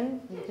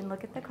interpretation. You can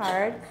look at the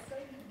card.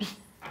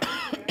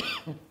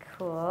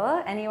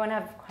 Cool. Anyone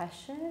have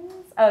questions?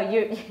 Oh,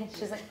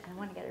 she's like, I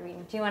want to get a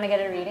reading. Do you want to get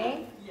a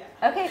reading?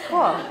 Yeah. Okay, cool.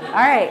 All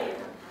right.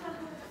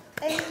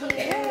 Thank you.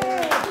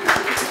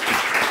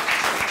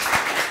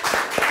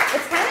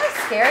 It's kind of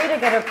scary to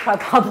get a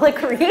public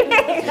reading.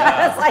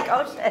 I was like,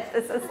 oh shit,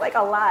 this is like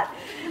a lot.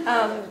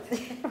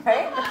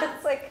 Right?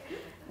 It's like,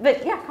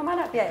 but yeah, come on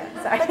up. Yeah,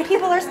 sorry. But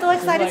people are still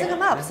excited to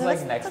come up. This So is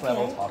like next okay.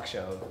 level talk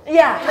show.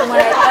 Yeah, I'm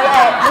like,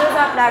 okay, who's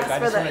up next I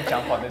for just the... want to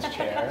jump on this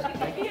chair.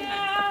 Like,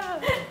 yeah.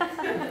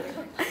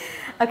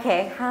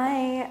 Okay,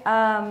 hi.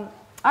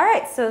 All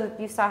right, so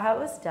you saw how it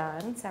was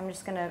done. So I'm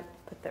just going to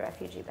put the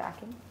refugee back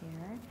in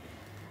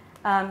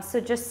here.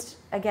 So just,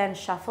 again,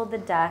 shuffle the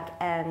deck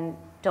and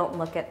don't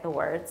look at the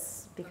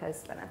words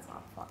because then it's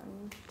not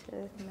fun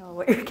to know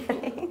what you're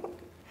getting.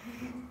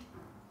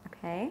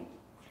 Okay,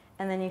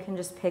 and then you can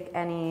just pick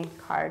any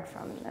card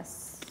from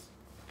this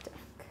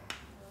deck.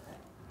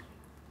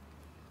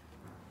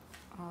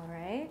 All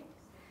right,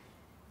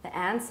 the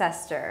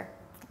ancestor.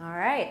 All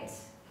right.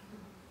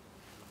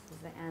 This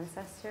is the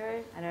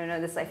ancestor. I don't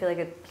know this. I feel like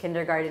a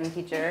kindergarten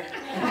teacher.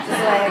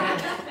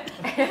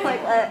 Just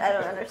like I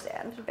don't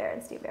understand. Bear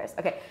and Steve Bears.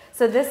 Okay,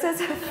 so this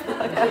is a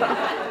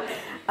photo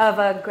of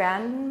a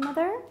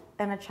grandmother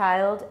and a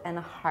child and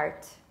a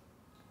heart.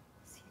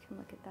 So you can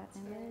look at that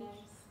image.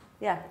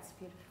 Yeah, it's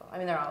beautiful. I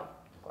mean, they're all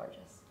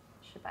gorgeous.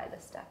 You should buy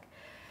this deck.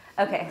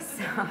 Okay,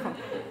 so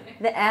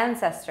the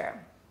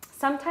ancestor.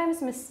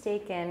 Sometimes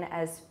mistaken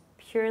as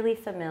purely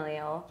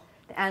familial,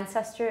 the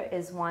ancestor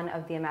is one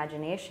of the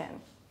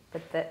imagination,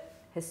 but the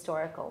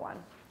historical one.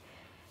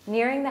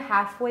 Nearing the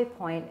halfway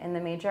point in the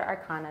major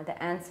arcana,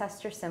 the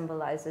ancestor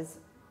symbolizes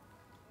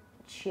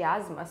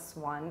chiasmus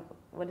one.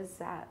 What is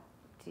that?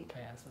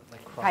 Chiasmus,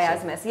 like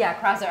Chiasmus, yeah,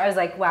 crossover. I was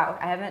like, wow,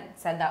 I haven't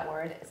said that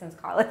word since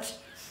college.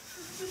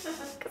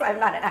 Because I'm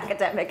not an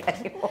academic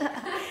anymore.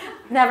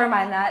 Never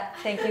mind that.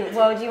 Thank you.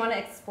 Whoa, do you want to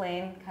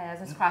explain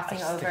chiasmus,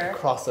 crossing over?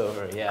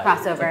 Crossover, yeah.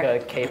 Crossover.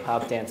 It's like a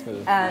K-pop dance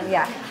move.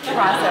 Yeah,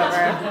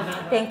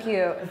 crossover. Thank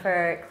you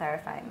for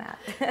clarifying that.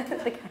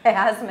 The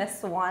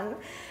chiasmus one.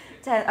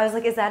 I was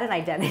like, is that an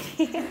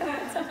identity?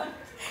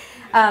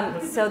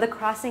 So the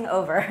crossing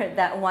over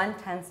that one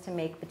tends to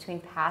make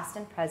between past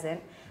and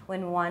present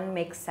when one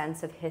makes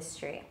sense of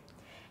history.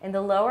 In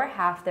the lower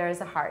half, there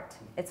is a heart.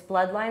 Its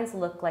bloodlines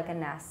look like a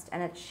nest,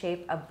 and its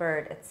shape a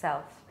bird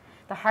itself.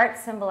 The heart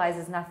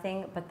symbolizes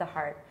nothing but the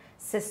heart,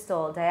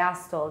 systole,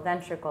 diastole,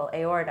 ventricle,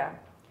 aorta.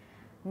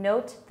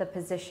 Note the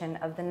position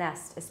of the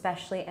nest,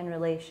 especially in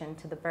relation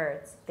to the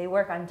birds. They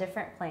work on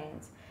different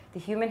planes. The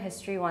human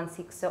history one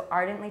seeks so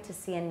ardently to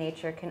see in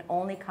nature can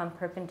only come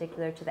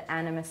perpendicular to the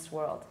animist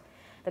world.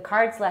 The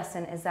card's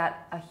lesson is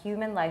that a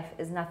human life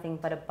is nothing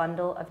but a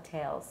bundle of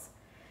tales.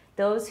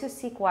 Those who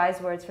seek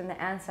wise words from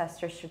the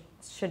ancestors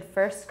should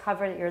first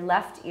cover your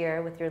left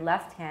ear with your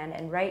left hand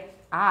and right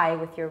eye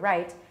with your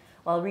right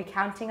while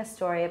recounting a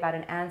story about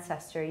an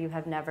ancestor you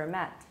have never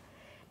met.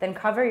 Then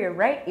cover your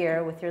right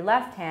ear with your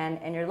left hand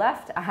and your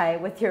left eye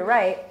with your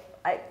right.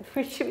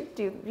 You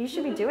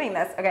should be doing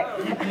this. Okay.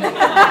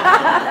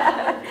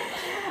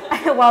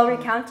 While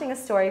recounting a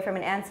story from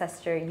an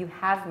ancestor you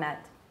have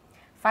met.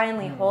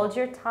 Finally, hold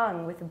your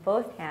tongue with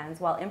both hands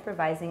while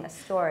improvising a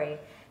story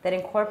that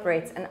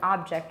incorporates an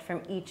object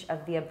from each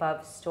of the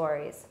above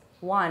stories.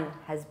 One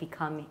has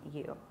become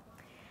you.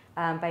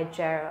 By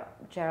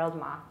Gerald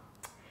Ma.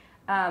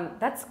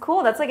 That's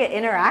cool. That's like an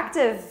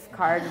interactive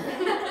card.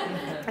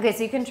 Okay,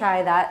 so you can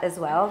try that as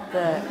well,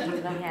 the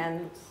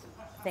hand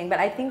thing. But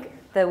I think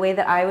the way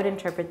that I would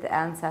interpret the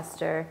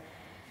ancestor,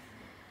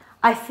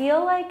 I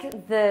feel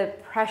like the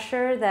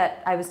pressure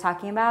that I was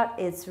talking about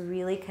is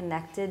really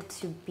connected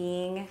to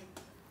being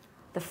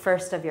the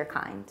first of your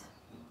kind.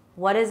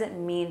 What does it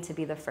mean to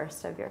be the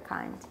first of your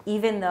kind?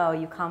 Even though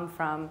you come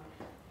from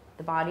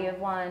the body of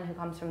one, who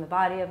comes from the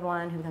body of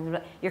one, who comes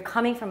from, you're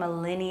coming from a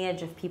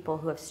lineage of people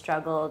who have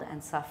struggled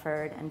and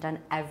suffered and done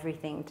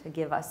everything to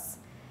give us,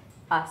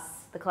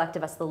 the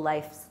collective us, the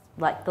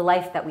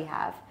life that we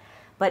have.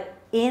 But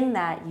in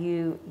that,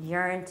 you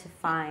yearn to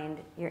find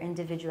your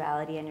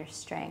individuality and your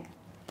strength.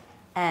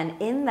 And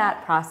in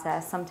that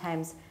process,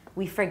 sometimes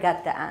we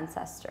forget the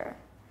ancestor.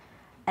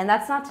 And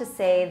that's not to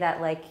say that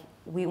like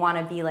we want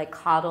to be like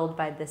coddled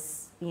by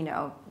this, you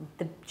know,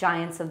 the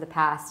giants of the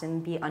past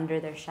and be under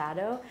their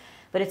shadow.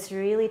 But it's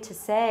really to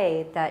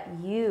say that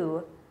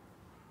you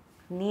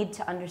need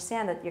to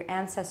understand that your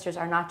ancestors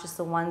are not just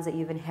the ones that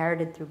you've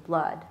inherited through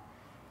blood.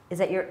 Is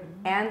that your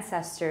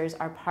ancestors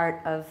are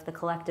part of the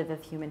collective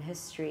of human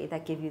history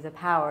that give you the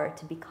power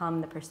to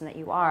become the person that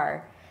you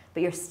are,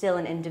 but you're still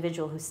an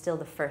individual who's still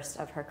the first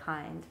of her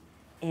kind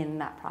in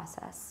that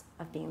process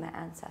of being the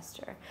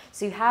ancestor.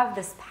 So you have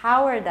this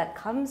power that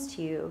comes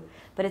to you,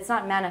 but it's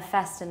not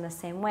manifest in the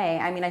same way.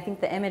 I mean, I think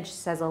the image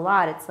says a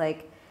lot. It's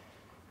like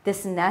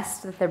this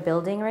nest that they're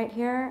building right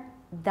here,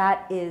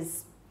 that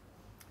is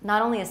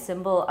not only a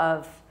symbol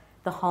of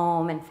the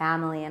home and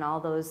family and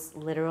all those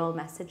literal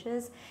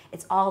messages,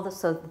 it's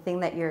also the thing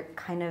that you're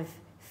kind of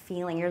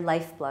feeling, your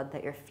lifeblood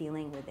that you're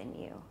feeling within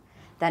you,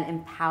 that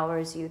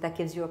empowers you, that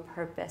gives you a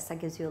purpose, that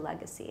gives you a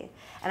legacy.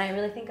 And I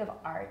really think of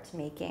art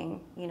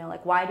making, you know,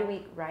 like why do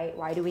we write,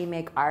 why do we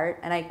make art?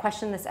 And I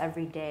question this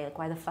every day, like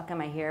why the fuck am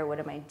I here, what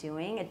am I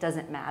doing? It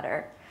doesn't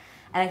matter.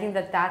 And I think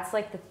that that's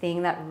like the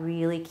thing that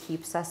really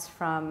keeps us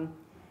from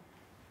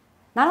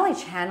not only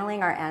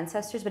channeling our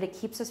ancestors, but it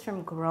keeps us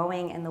from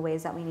growing in the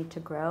ways that we need to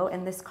grow.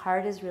 And this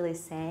card is really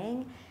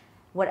saying,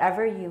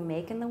 whatever you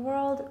make in the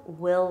world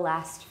will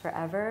last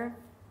forever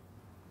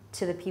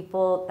to the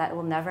people that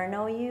will never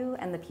know you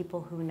and the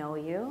people who know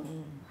you.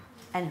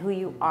 And who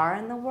you are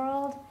in the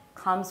world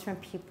comes from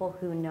people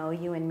who know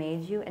you and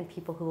made you, and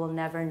people who will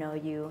never know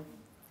you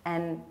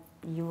and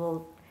you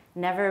will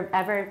never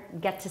ever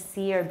get to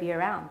see or be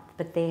around,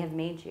 but they have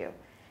made you.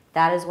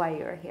 That is why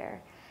you are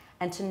here.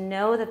 And to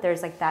know that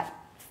there's like that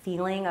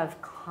feeling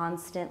of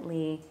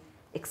constantly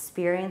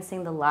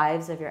experiencing the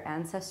lives of your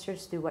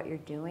ancestors through what you're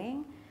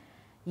doing,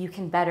 you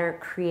can better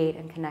create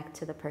and connect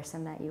to the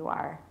person that you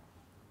are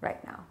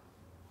right now.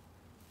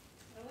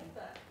 I like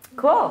that.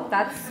 Cool,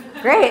 that's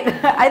great.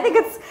 I think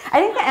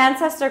the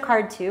ancestor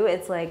card too,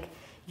 it's like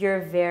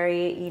you're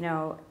very, you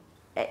know,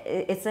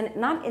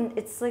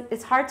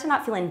 it's hard to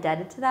not feel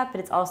indebted to that, but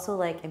it's also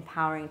like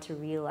empowering to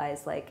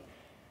realize like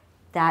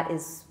that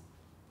is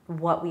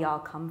what we all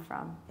come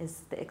from,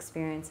 is the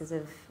experiences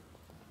of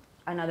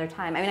another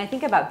time. I mean, I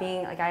think about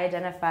being like, I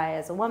identify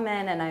as a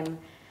woman, and I'm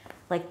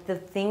like, the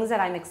things that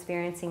I'm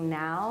experiencing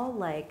now,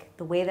 like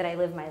the way that I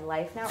live my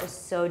life now is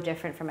so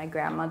different from my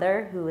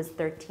grandmother, who was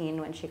 13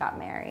 when she got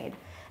married,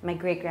 and my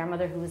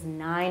great-grandmother, who was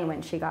 9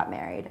 when she got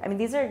married. I mean,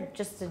 these are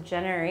just a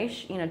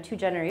generation, you know, 2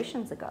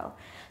 generations ago.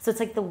 So it's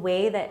like the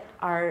way that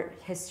our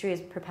history is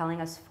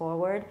propelling us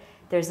forward,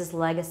 there's this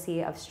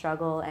legacy of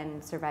struggle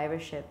and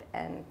survivorship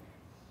and,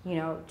 you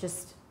know,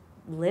 just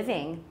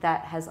living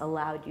that has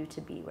allowed you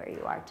to be where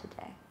you are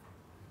today.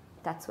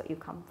 That's what you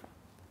come from.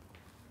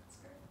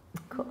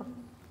 Cool.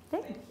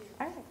 Thank you.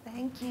 All right.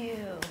 Thank you.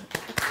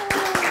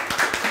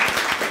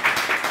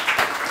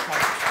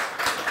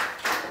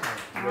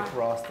 Rick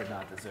Ross did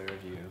not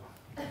deserve you.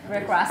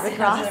 Rick Ross.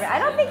 I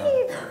don't think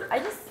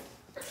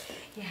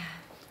yeah.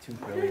 Too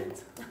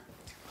brilliant.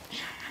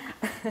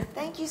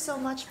 Thank you so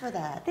much for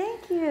that.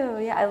 Thank you.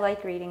 Yeah, I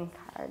like reading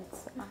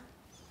cards. So.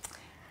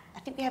 I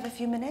think we have a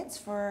few minutes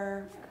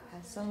for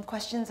some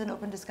questions and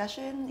open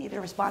discussion,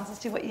 either responses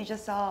to what you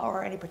just saw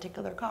or any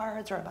particular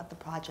cards or about the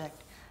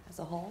project as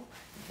a whole.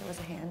 There was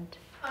a hand.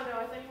 Oh no,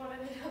 I thought you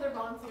wanted another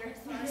volunteer.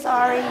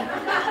 Sorry.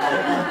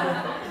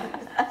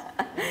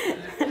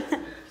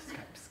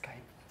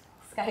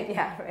 Skype,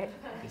 yeah, right.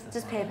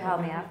 Just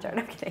PayPal me after.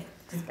 No, I'm kidding.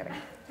 Just kidding.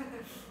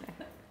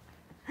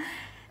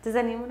 Does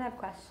anyone have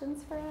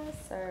questions for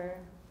us, or?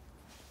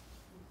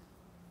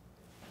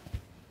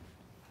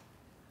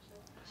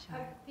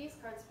 Have these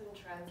cards been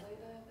translated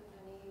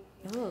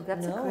in any? Ooh,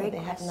 that's a great question. No, they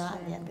have not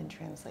yet been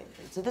translated.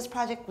 So this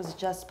project was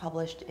just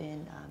published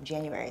in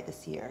January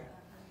this year.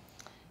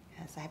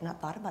 Yes, I have not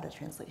thought about a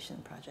translation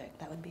project.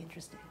 That would be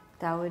interesting.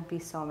 That would be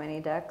so many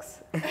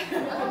decks.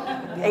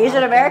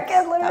 Asian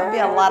American literature. That would be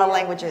a lot of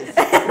languages.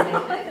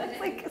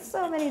 Like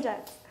so many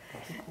decks.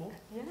 Cool.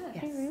 Yeah, it'd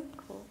Yes. be really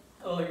cool.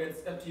 Oh, like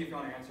it's up to you if you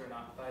want to answer or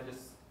not, but I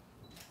just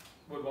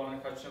would want to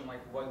question like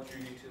what drew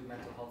you to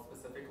mental health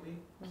specifically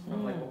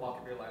from like what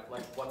walk of your life,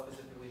 like what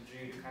specifically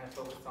drew you to kind of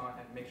focus on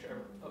and make sure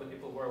other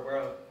people were aware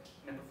of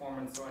in a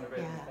performance or in a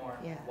written form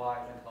why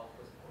mental health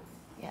was important.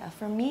 Yeah,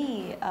 for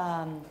me,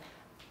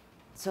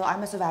 so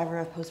I'm a survivor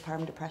of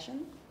postpartum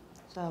depression.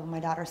 So my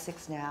daughter's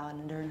 6 now,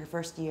 and during her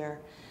first year,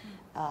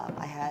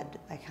 I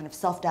kind of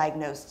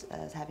self-diagnosed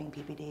as having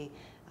PPD.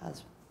 I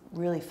was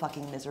really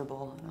fucking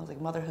miserable. And I was like,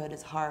 motherhood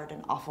is hard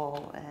and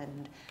awful,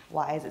 and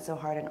why is it so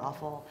hard and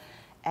awful?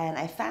 And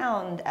I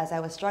found, as I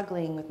was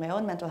struggling with my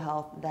own mental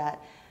health,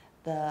 that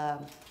the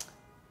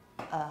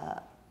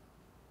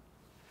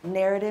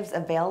narratives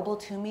available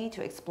to me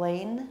to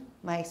explain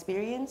my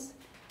experience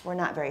were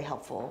not very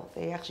helpful.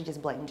 They actually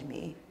just blamed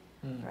me.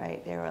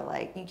 Right? They were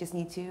like, you just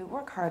need to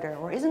work harder,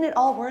 or isn't it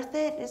all worth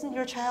it? Isn't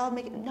your child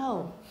making,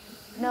 no,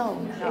 it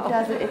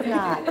doesn't, it's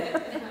not.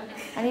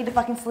 I need to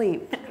fucking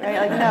sleep, right?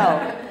 Like,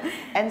 no.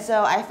 And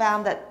so I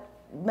found that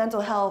mental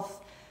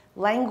health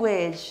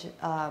language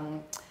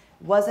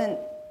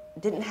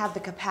didn't have the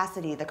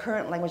capacity, the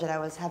current language that I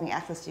was having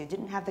access to,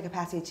 didn't have the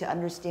capacity to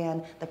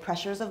understand the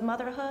pressures of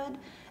motherhood.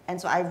 And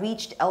so I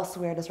reached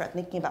elsewhere to start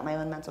thinking about my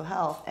own mental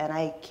health, and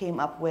I came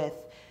up with,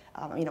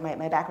 you know,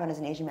 my background is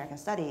in Asian American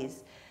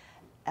studies,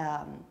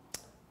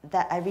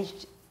 that I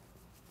reached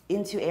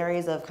into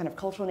areas of kind of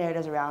cultural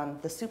narratives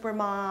around the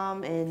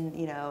supermom in,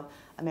 you know,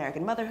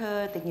 American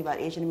motherhood, thinking about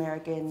Asian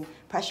American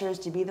pressures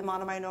to be the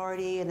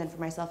mono-minority, and then for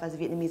myself as a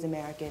Vietnamese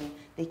American,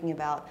 thinking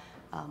about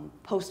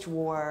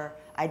post-war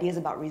ideas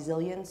about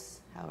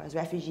resilience, how as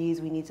refugees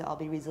we need to all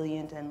be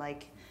resilient, and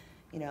like,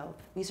 you know,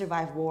 we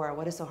survived war,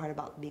 what is so hard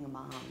about being a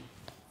mom,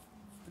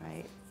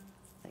 right?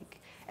 Like,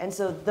 and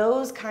so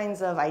those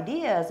kinds of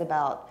ideas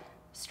about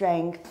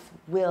strength,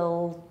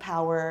 will,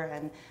 power,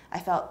 and I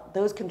felt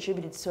those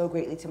contributed so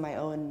greatly to my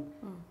own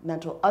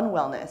mental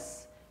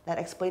unwellness that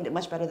explained it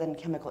much better than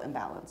chemical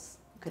imbalance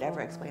could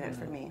ever explain it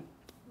for me.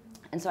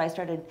 And so I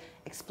started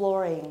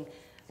exploring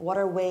what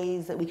are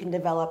ways that we can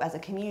develop as a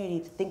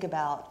community to think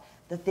about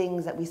the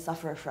things that we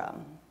suffer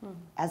from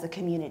as a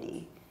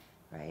community,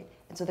 right?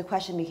 And so the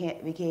question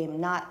became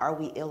not are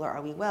we ill or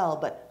are we well,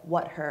 but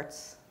what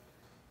hurts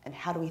and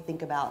how do we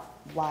think about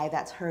why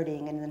that's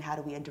hurting, and then how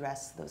do we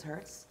address those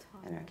hurts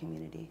in our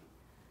community.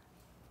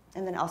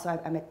 And then also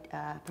I'm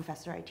a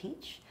professor, I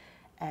teach,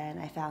 and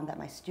I found that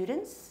my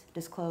students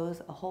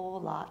disclose a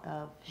whole lot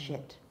of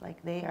shit.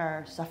 Like they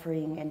are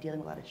suffering and dealing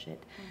with a lot of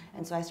shit.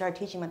 And so I started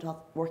teaching mental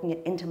health, working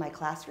it into my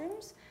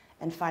classrooms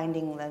and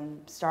finding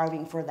them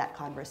starving for that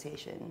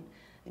conversation.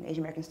 And Asian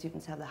American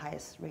students have the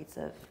highest rates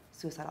of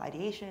suicidal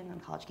ideation on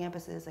college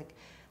campuses. Like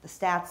the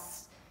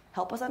stats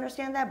help us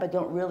understand that, but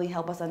don't really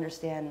help us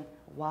understand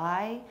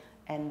why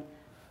and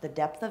the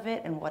depth of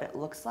it and what it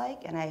looks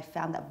like. And I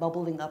found that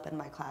bubbling up in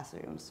my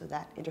classroom, so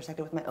that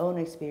intersected with my own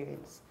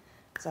experience.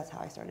 So that's how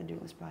I started doing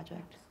this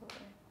project.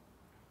 Absolutely.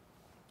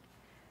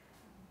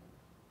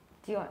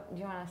 Do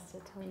you want us to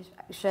tell you?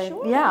 Should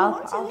Sure, I, yeah,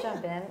 if you I'll want to,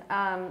 jump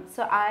in.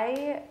 So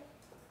I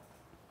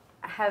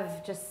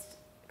have just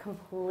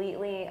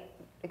completely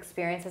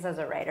experienced this as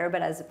a writer,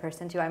 but as a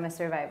person too. I'm a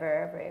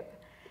survivor of rape.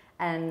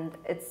 And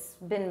it's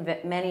been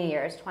many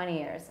years, 20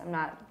 years. I'm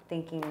not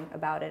thinking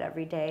about it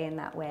every day in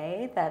that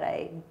way that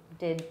I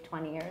did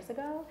 20 years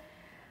ago.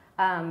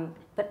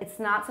 But it's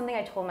not something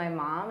I told my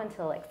mom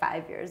until like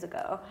 5 years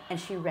ago. And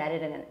she read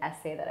it in an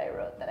essay that I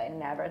wrote that I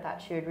never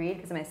thought she would read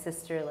because my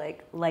sister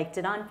liked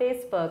it on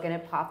Facebook and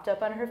it popped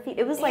up on her feed.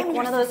 It was like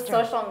one of those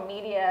social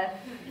media,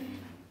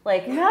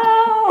 like, no!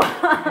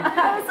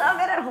 I was so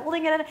good at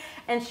holding it in.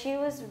 And she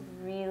was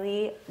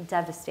really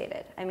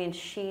devastated. I mean,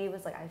 she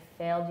was like, I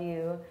failed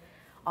you.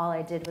 All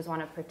I did was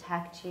want to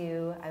protect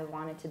you. I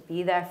wanted to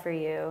be there for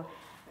you.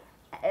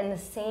 And the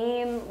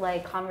same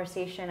like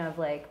conversation of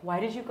like, why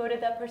did you go to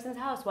that person's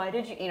house? Why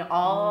did you,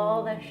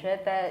 all the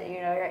shit that,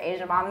 your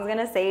Asian mom is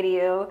gonna say to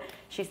you.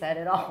 She said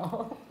it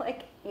all.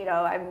 Like,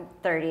 I'm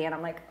 30 and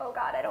I'm like, oh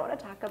God, I don't want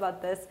to talk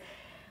about this.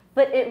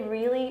 But it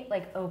really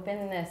like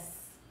opened this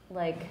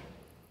like,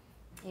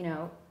 I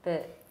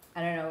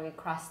don't know, we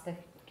crossed the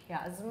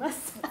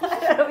chiasmus. I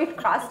don't know, we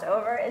crossed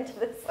over into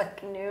this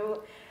like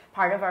new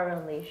part of our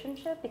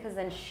relationship because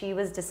then she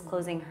was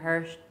disclosing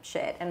her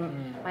shit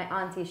and my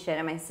auntie's shit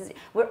and my sister.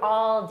 We're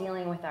all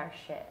dealing with our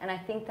shit. And I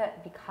think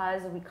that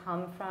because we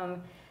come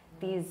from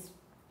these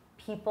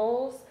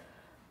peoples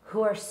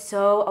who are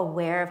so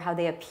aware of how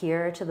they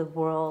appear to the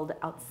world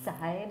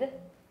outside,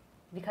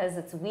 because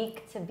it's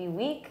weak to be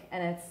weak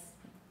and it's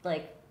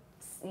like,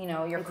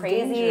 you're It's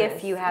crazy dangerous.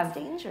 if you have. It's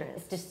dangerous.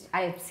 It's just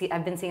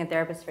I've been seeing a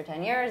therapist for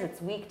 10 years.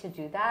 It's weak to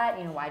do that.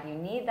 Why do you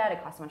need that?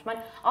 It costs so much money.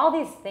 All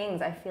these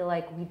things, I feel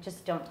like we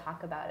just don't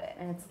talk about it,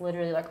 and it's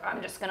literally like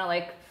I'm just gonna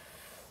like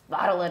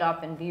bottle it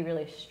up and be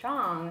really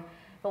strong.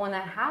 But when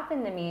that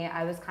happened to me,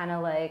 I was kind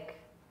of like,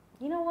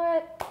 you know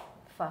what?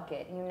 Fuck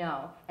it, And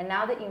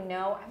now that I'm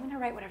gonna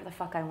write whatever the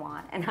fuck I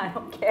want, and I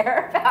don't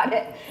care about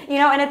it,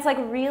 And it's like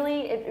it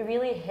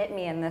really hit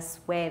me in this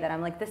way that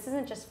I'm like, this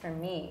isn't just for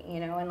me,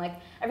 And like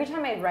every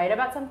time I write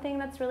about something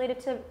that's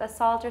related to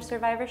assault or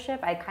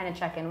survivorship, I kind of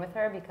check in with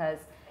her because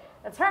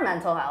that's her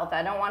mental health.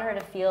 I don't want her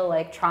to feel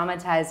like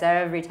traumatized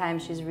every time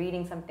she's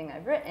reading something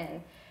I've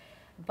written.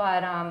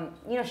 But,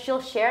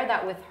 she'll share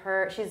that with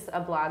she's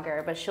a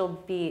blogger, but she'll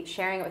be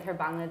sharing it with her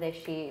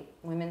Bangladeshi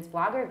women's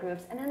blogger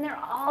groups, and then they're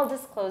all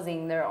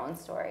disclosing their own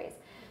stories.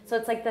 So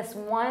it's like this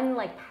one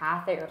like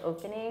path that you're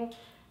opening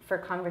for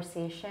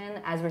conversation,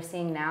 as we're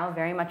seeing now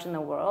very much in the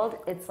world.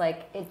 It's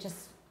like,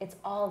 it's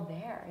all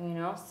there,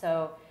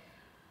 So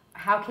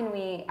how can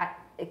we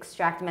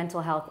extract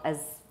mental health as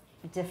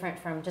different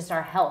from just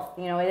our health?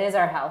 It is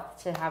our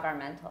health to have our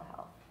mental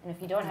health. And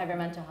if you don't have your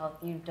mental health,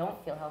 you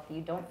don't feel healthy,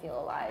 you don't feel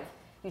alive.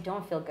 You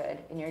don't feel good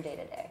in your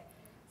day-to-day.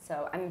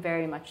 So I'm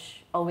very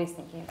much always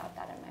thinking about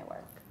that in my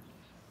work.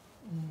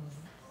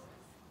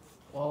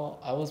 Well,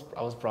 I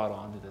was brought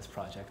on to this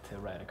project to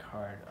write a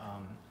card,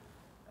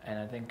 and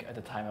I think at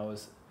the time I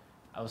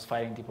was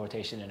fighting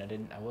deportation,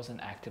 and I wasn't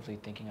actively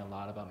thinking a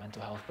lot about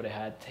mental health, but it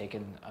had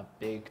taken a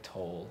big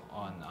toll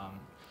on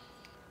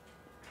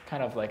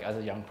kind of like as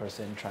a young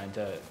person trying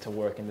to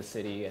work in the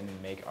city and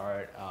make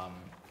art.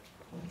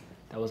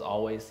 That was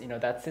always,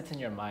 that sits in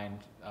your mind.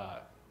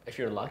 If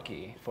you're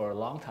lucky for a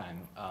long time,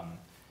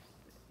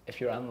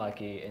 if you're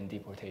unlucky in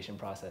deportation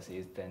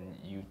processes, then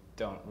you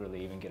don't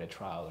really even get a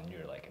trial and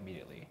you're like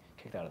immediately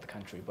kicked out of the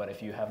country. But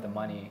if you have the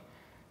money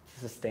to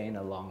sustain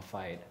a long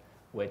fight,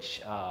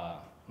 which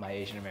my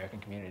Asian American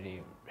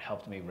community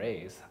helped me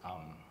raise,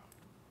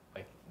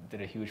 like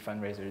did a huge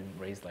fundraiser and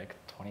raised like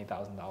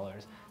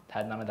 $20,000.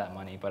 Had none of that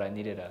money, but I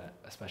needed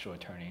a special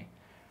attorney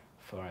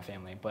for my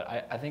family. But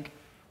I think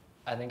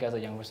as a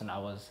young person, I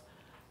was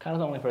kind of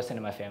the only person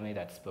in my family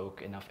that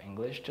spoke enough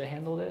English to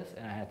handle this,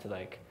 and I had to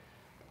like,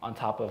 on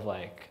top of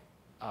like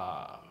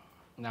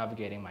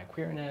navigating my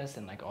queerness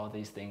and like all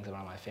these things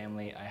around my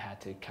family, I had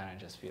to kind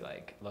of just be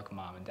like, look,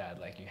 mom and dad,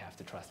 like you have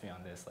to trust me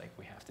on this, like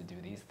we have to do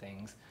these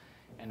things,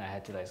 and I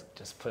had to like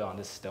just put on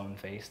this stone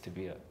face to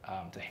be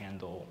to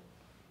handle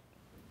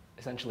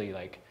essentially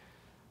like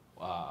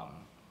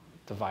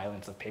the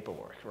violence of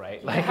paperwork,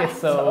 right? Like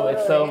it's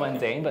so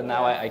mundane, but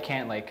now I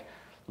can't like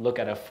look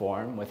at a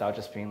form without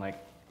just being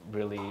like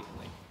really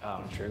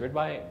like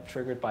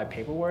triggered by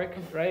paperwork,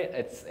 right?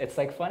 It's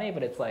like funny,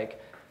 but it's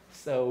like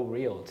so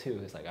real too.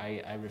 It's like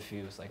I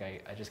refuse. Like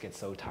I just get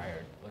so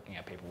tired looking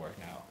at paperwork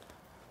now.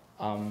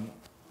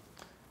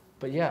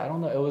 But yeah, I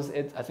don't know.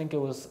 I think it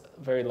was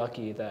very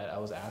lucky that I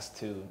was asked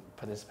to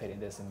participate in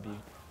this and be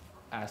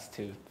asked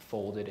to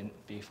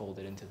be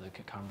folded into the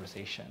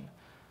conversation.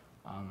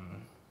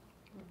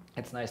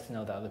 It's nice to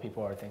know that other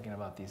people are thinking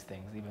about these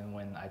things, even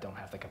when I don't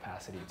have the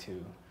capacity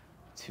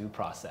to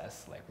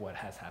process like what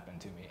has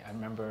happened to me. I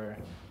remember,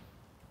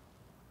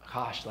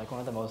 gosh, like one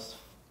of the most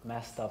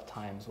messed up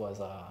times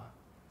was I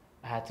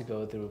had to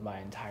go through my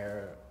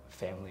entire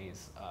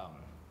family's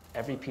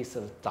every piece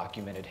of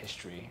documented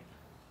history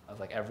of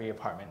like every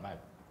apartment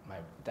my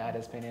dad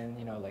has been in,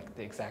 you know, like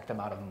the exact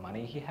amount of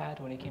money he had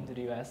when he came to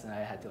the US, and I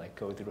had to like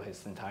go through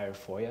his entire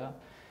FOIA.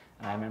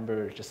 And I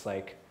remember just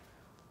like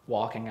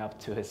walking up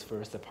to his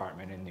first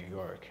apartment in New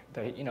York.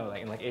 You know,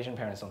 like Asian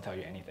parents don't tell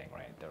you anything,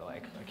 right? They're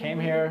like, I came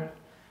here,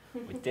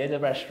 we did a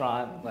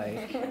restaurant,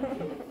 like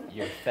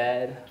you're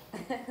fed.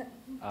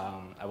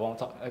 I won't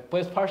talk, but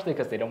it's partially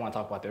because they don't want to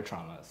talk about their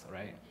traumas,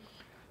 right?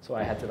 So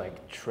I had to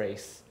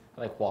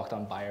like walked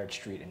on Bayard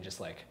Street and just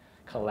like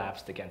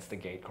collapsed against the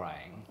gate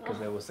crying,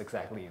 because it was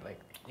exactly like,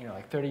 you know,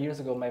 like 30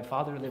 years ago my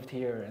father lived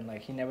here and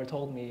like he never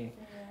told me,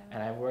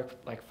 and I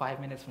worked like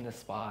 5 minutes from this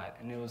spot,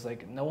 and it was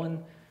like no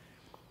one,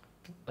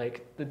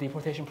 like the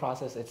deportation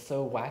process, it's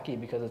so wacky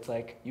because it's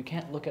like you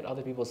can't look at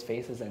other people's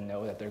faces and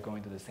know that they're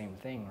going through the same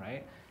thing,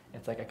 right?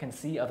 It's like I can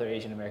see other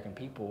Asian American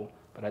people,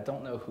 but I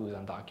don't know who's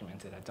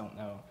undocumented. I don't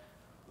know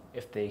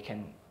if they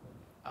can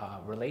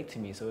relate to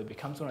me, so it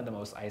becomes one of the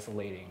most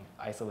isolating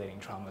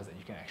traumas that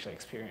you can actually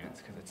experience,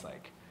 because it's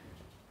like,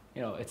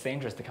 you know, it's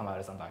dangerous to come out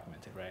as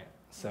undocumented, right?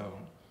 So,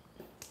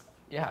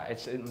 yeah,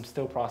 I'm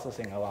still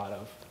processing a lot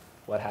of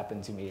what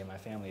happened to me and my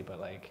family, but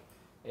like,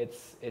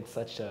 it's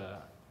such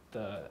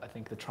I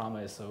think the trauma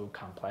is so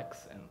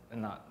complex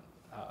and not,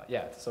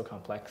 it's so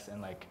complex,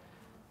 and like,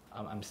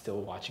 I'm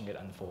still watching it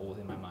unfold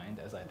in my mind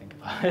as I think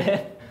about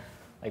it.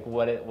 Like,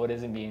 what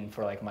does it mean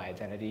for like my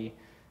identity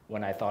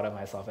when I thought of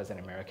myself as an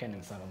American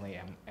and suddenly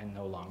am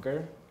no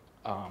longer?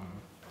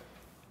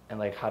 And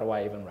like, how do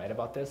I even write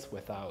about this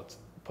without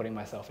putting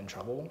myself in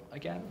trouble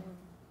again?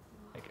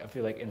 Like, I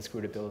feel like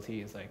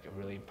inscrutability is like a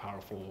really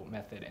powerful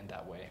method in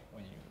that way,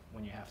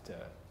 when you have to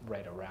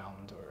write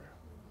around or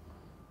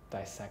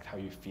dissect how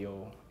you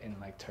feel in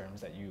like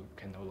terms that you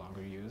can no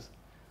longer use.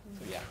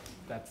 So yeah,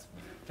 that's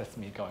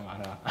me going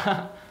on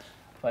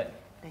but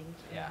Thank you.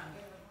 yeah.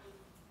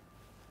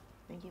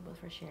 Thank you both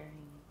for sharing.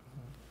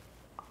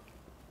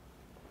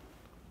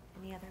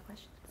 Any other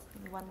questions?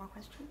 Maybe one more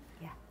question?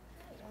 Yeah.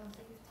 So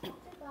you've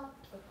talked about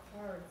the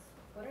cards.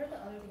 What are the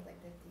other things like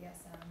the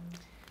DSM,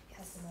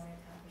 testimonial,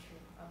 tapestry,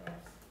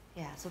 others?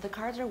 Yeah, so the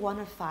cards are one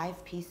of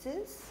 5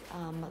 pieces.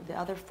 The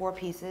other 4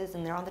 pieces,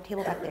 and they're on the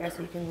table back there,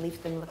 so you can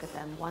leaf them, look at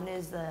them. One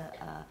is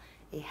a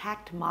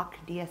hacked mock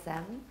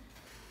DSM,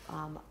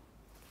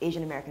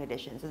 Asian American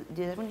edition. So does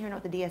everyone here know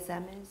what the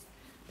DSM is?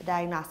 The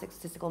Diagnostic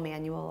Statistical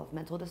Manual of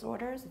Mental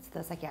Disorders. It's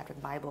the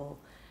psychiatric Bible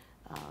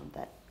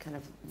that kind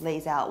of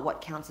lays out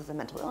what counts as a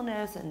mental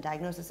illness and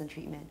diagnosis and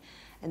treatment.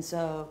 And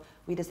so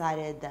we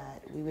decided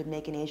that we would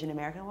make an Asian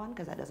American one,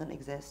 because that doesn't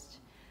exist.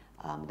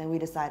 Then we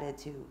decided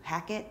to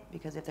hack it,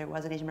 because if there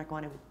was an Asian American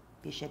one, it would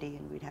be shitty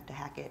and we'd have to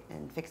hack it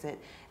and fix it.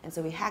 And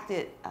so we hacked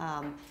it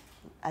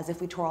as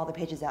if we tore all the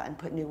pages out and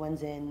put new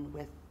ones in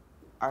with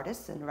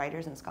artists and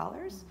writers and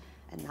scholars,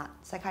 and not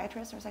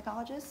psychiatrists or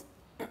psychologists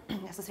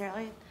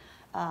necessarily.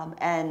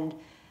 And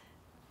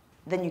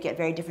then you get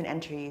very different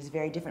entries,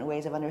 very different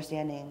ways of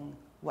understanding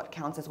what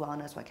counts as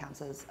wellness, what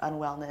counts as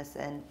unwellness,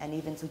 and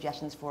even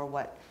suggestions for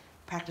what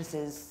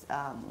practices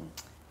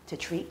to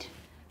treat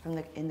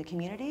in the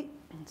community.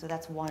 And so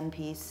that's one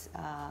piece.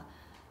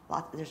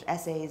 There's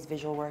essays,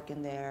 visual work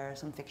in there,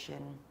 some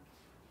fiction.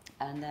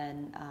 And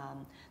then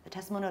the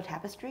testimonial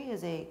tapestry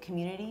is a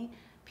community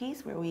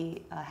piece where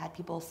we had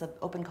people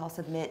open call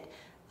submit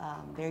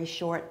very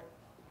short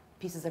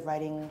pieces of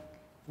writing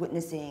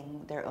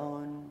witnessing their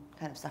own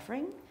kind of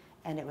suffering,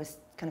 and it was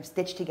kind of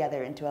stitched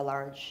together into a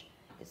large,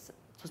 it's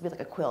supposed to be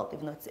like a quilt,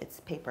 even though it's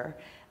paper,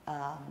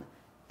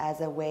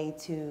 as a way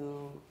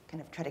to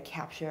kind of try to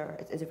capture,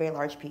 it's a very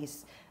large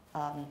piece,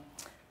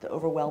 the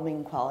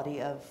overwhelming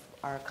quality of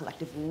our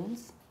collective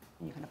wounds,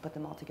 and you kind of put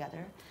them all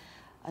together.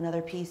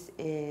 Another piece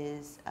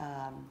is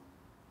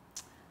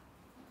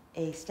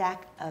a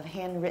stack of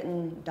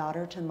handwritten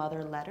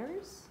daughter-to-mother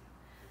letters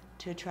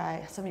to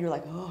try, some of you are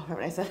like, oh,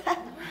 when I said that.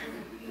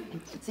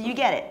 So you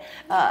get it,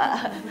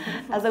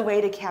 as a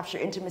way to capture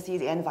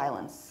intimacies and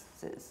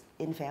violences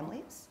in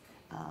families.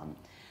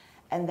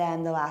 And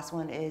then the last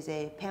one is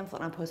a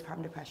pamphlet on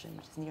postpartum depression,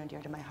 which is near and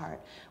dear to my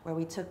heart, where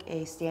we took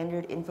a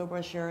standard info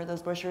brochure,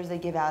 those brochures they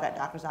give out at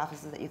doctor's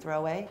offices that you throw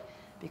away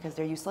because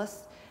they're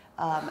useless.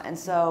 And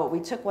so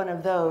we took one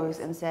of those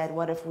and said,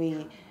 what if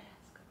we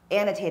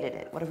annotated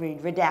it? What if we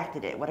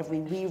redacted it? What if we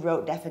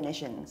rewrote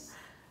definitions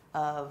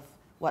of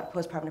what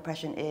postpartum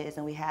depression is?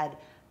 And we had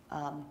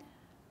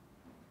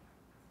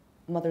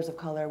mothers of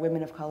color,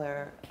 women of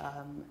color,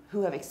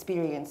 who have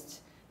experienced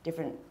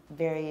different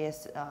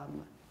various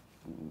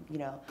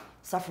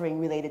suffering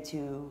related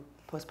to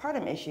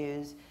postpartum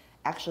issues,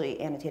 actually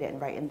annotate it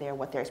and write in there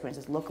what their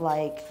experiences look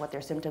like, what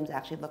their symptoms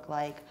actually look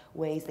like,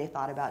 ways they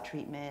thought about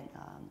treatment,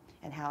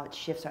 and how it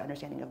shifts our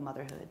understanding of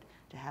motherhood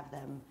to have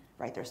them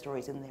write their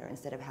stories in there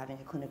instead of having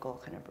a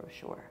clinical kind of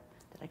brochure.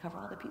 Did I cover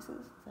all the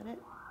pieces? Is that it?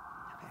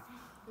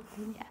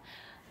 Okay. Yeah.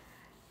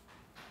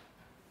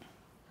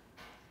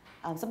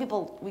 Some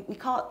people, we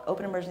call it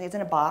open emergency. It's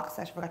in a box.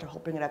 I actually forgot to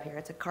bring it up here.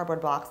 It's a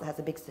cardboard box that has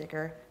a big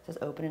sticker. It says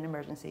open in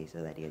emergency.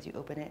 So the idea is you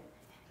open it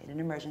in an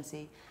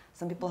emergency.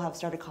 Some people have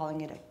started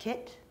calling it a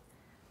kit,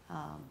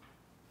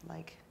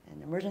 like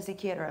an emergency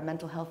kit or a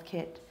mental health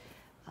kit.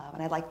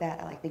 And I like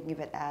that. I like thinking of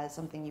it as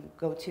something you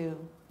go to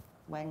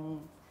when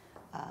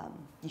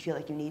you feel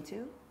like you need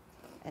to.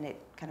 And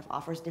it kind of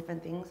offers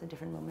different things at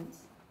different moments.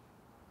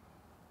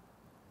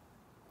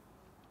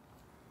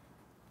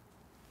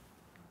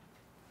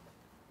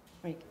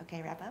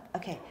 Okay, wrap up?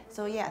 Okay,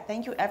 so yeah,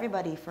 thank you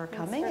everybody for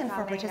coming and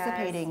for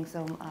participating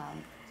so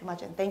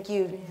much. And thank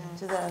you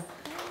to the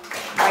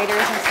writers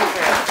and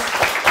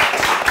speakers.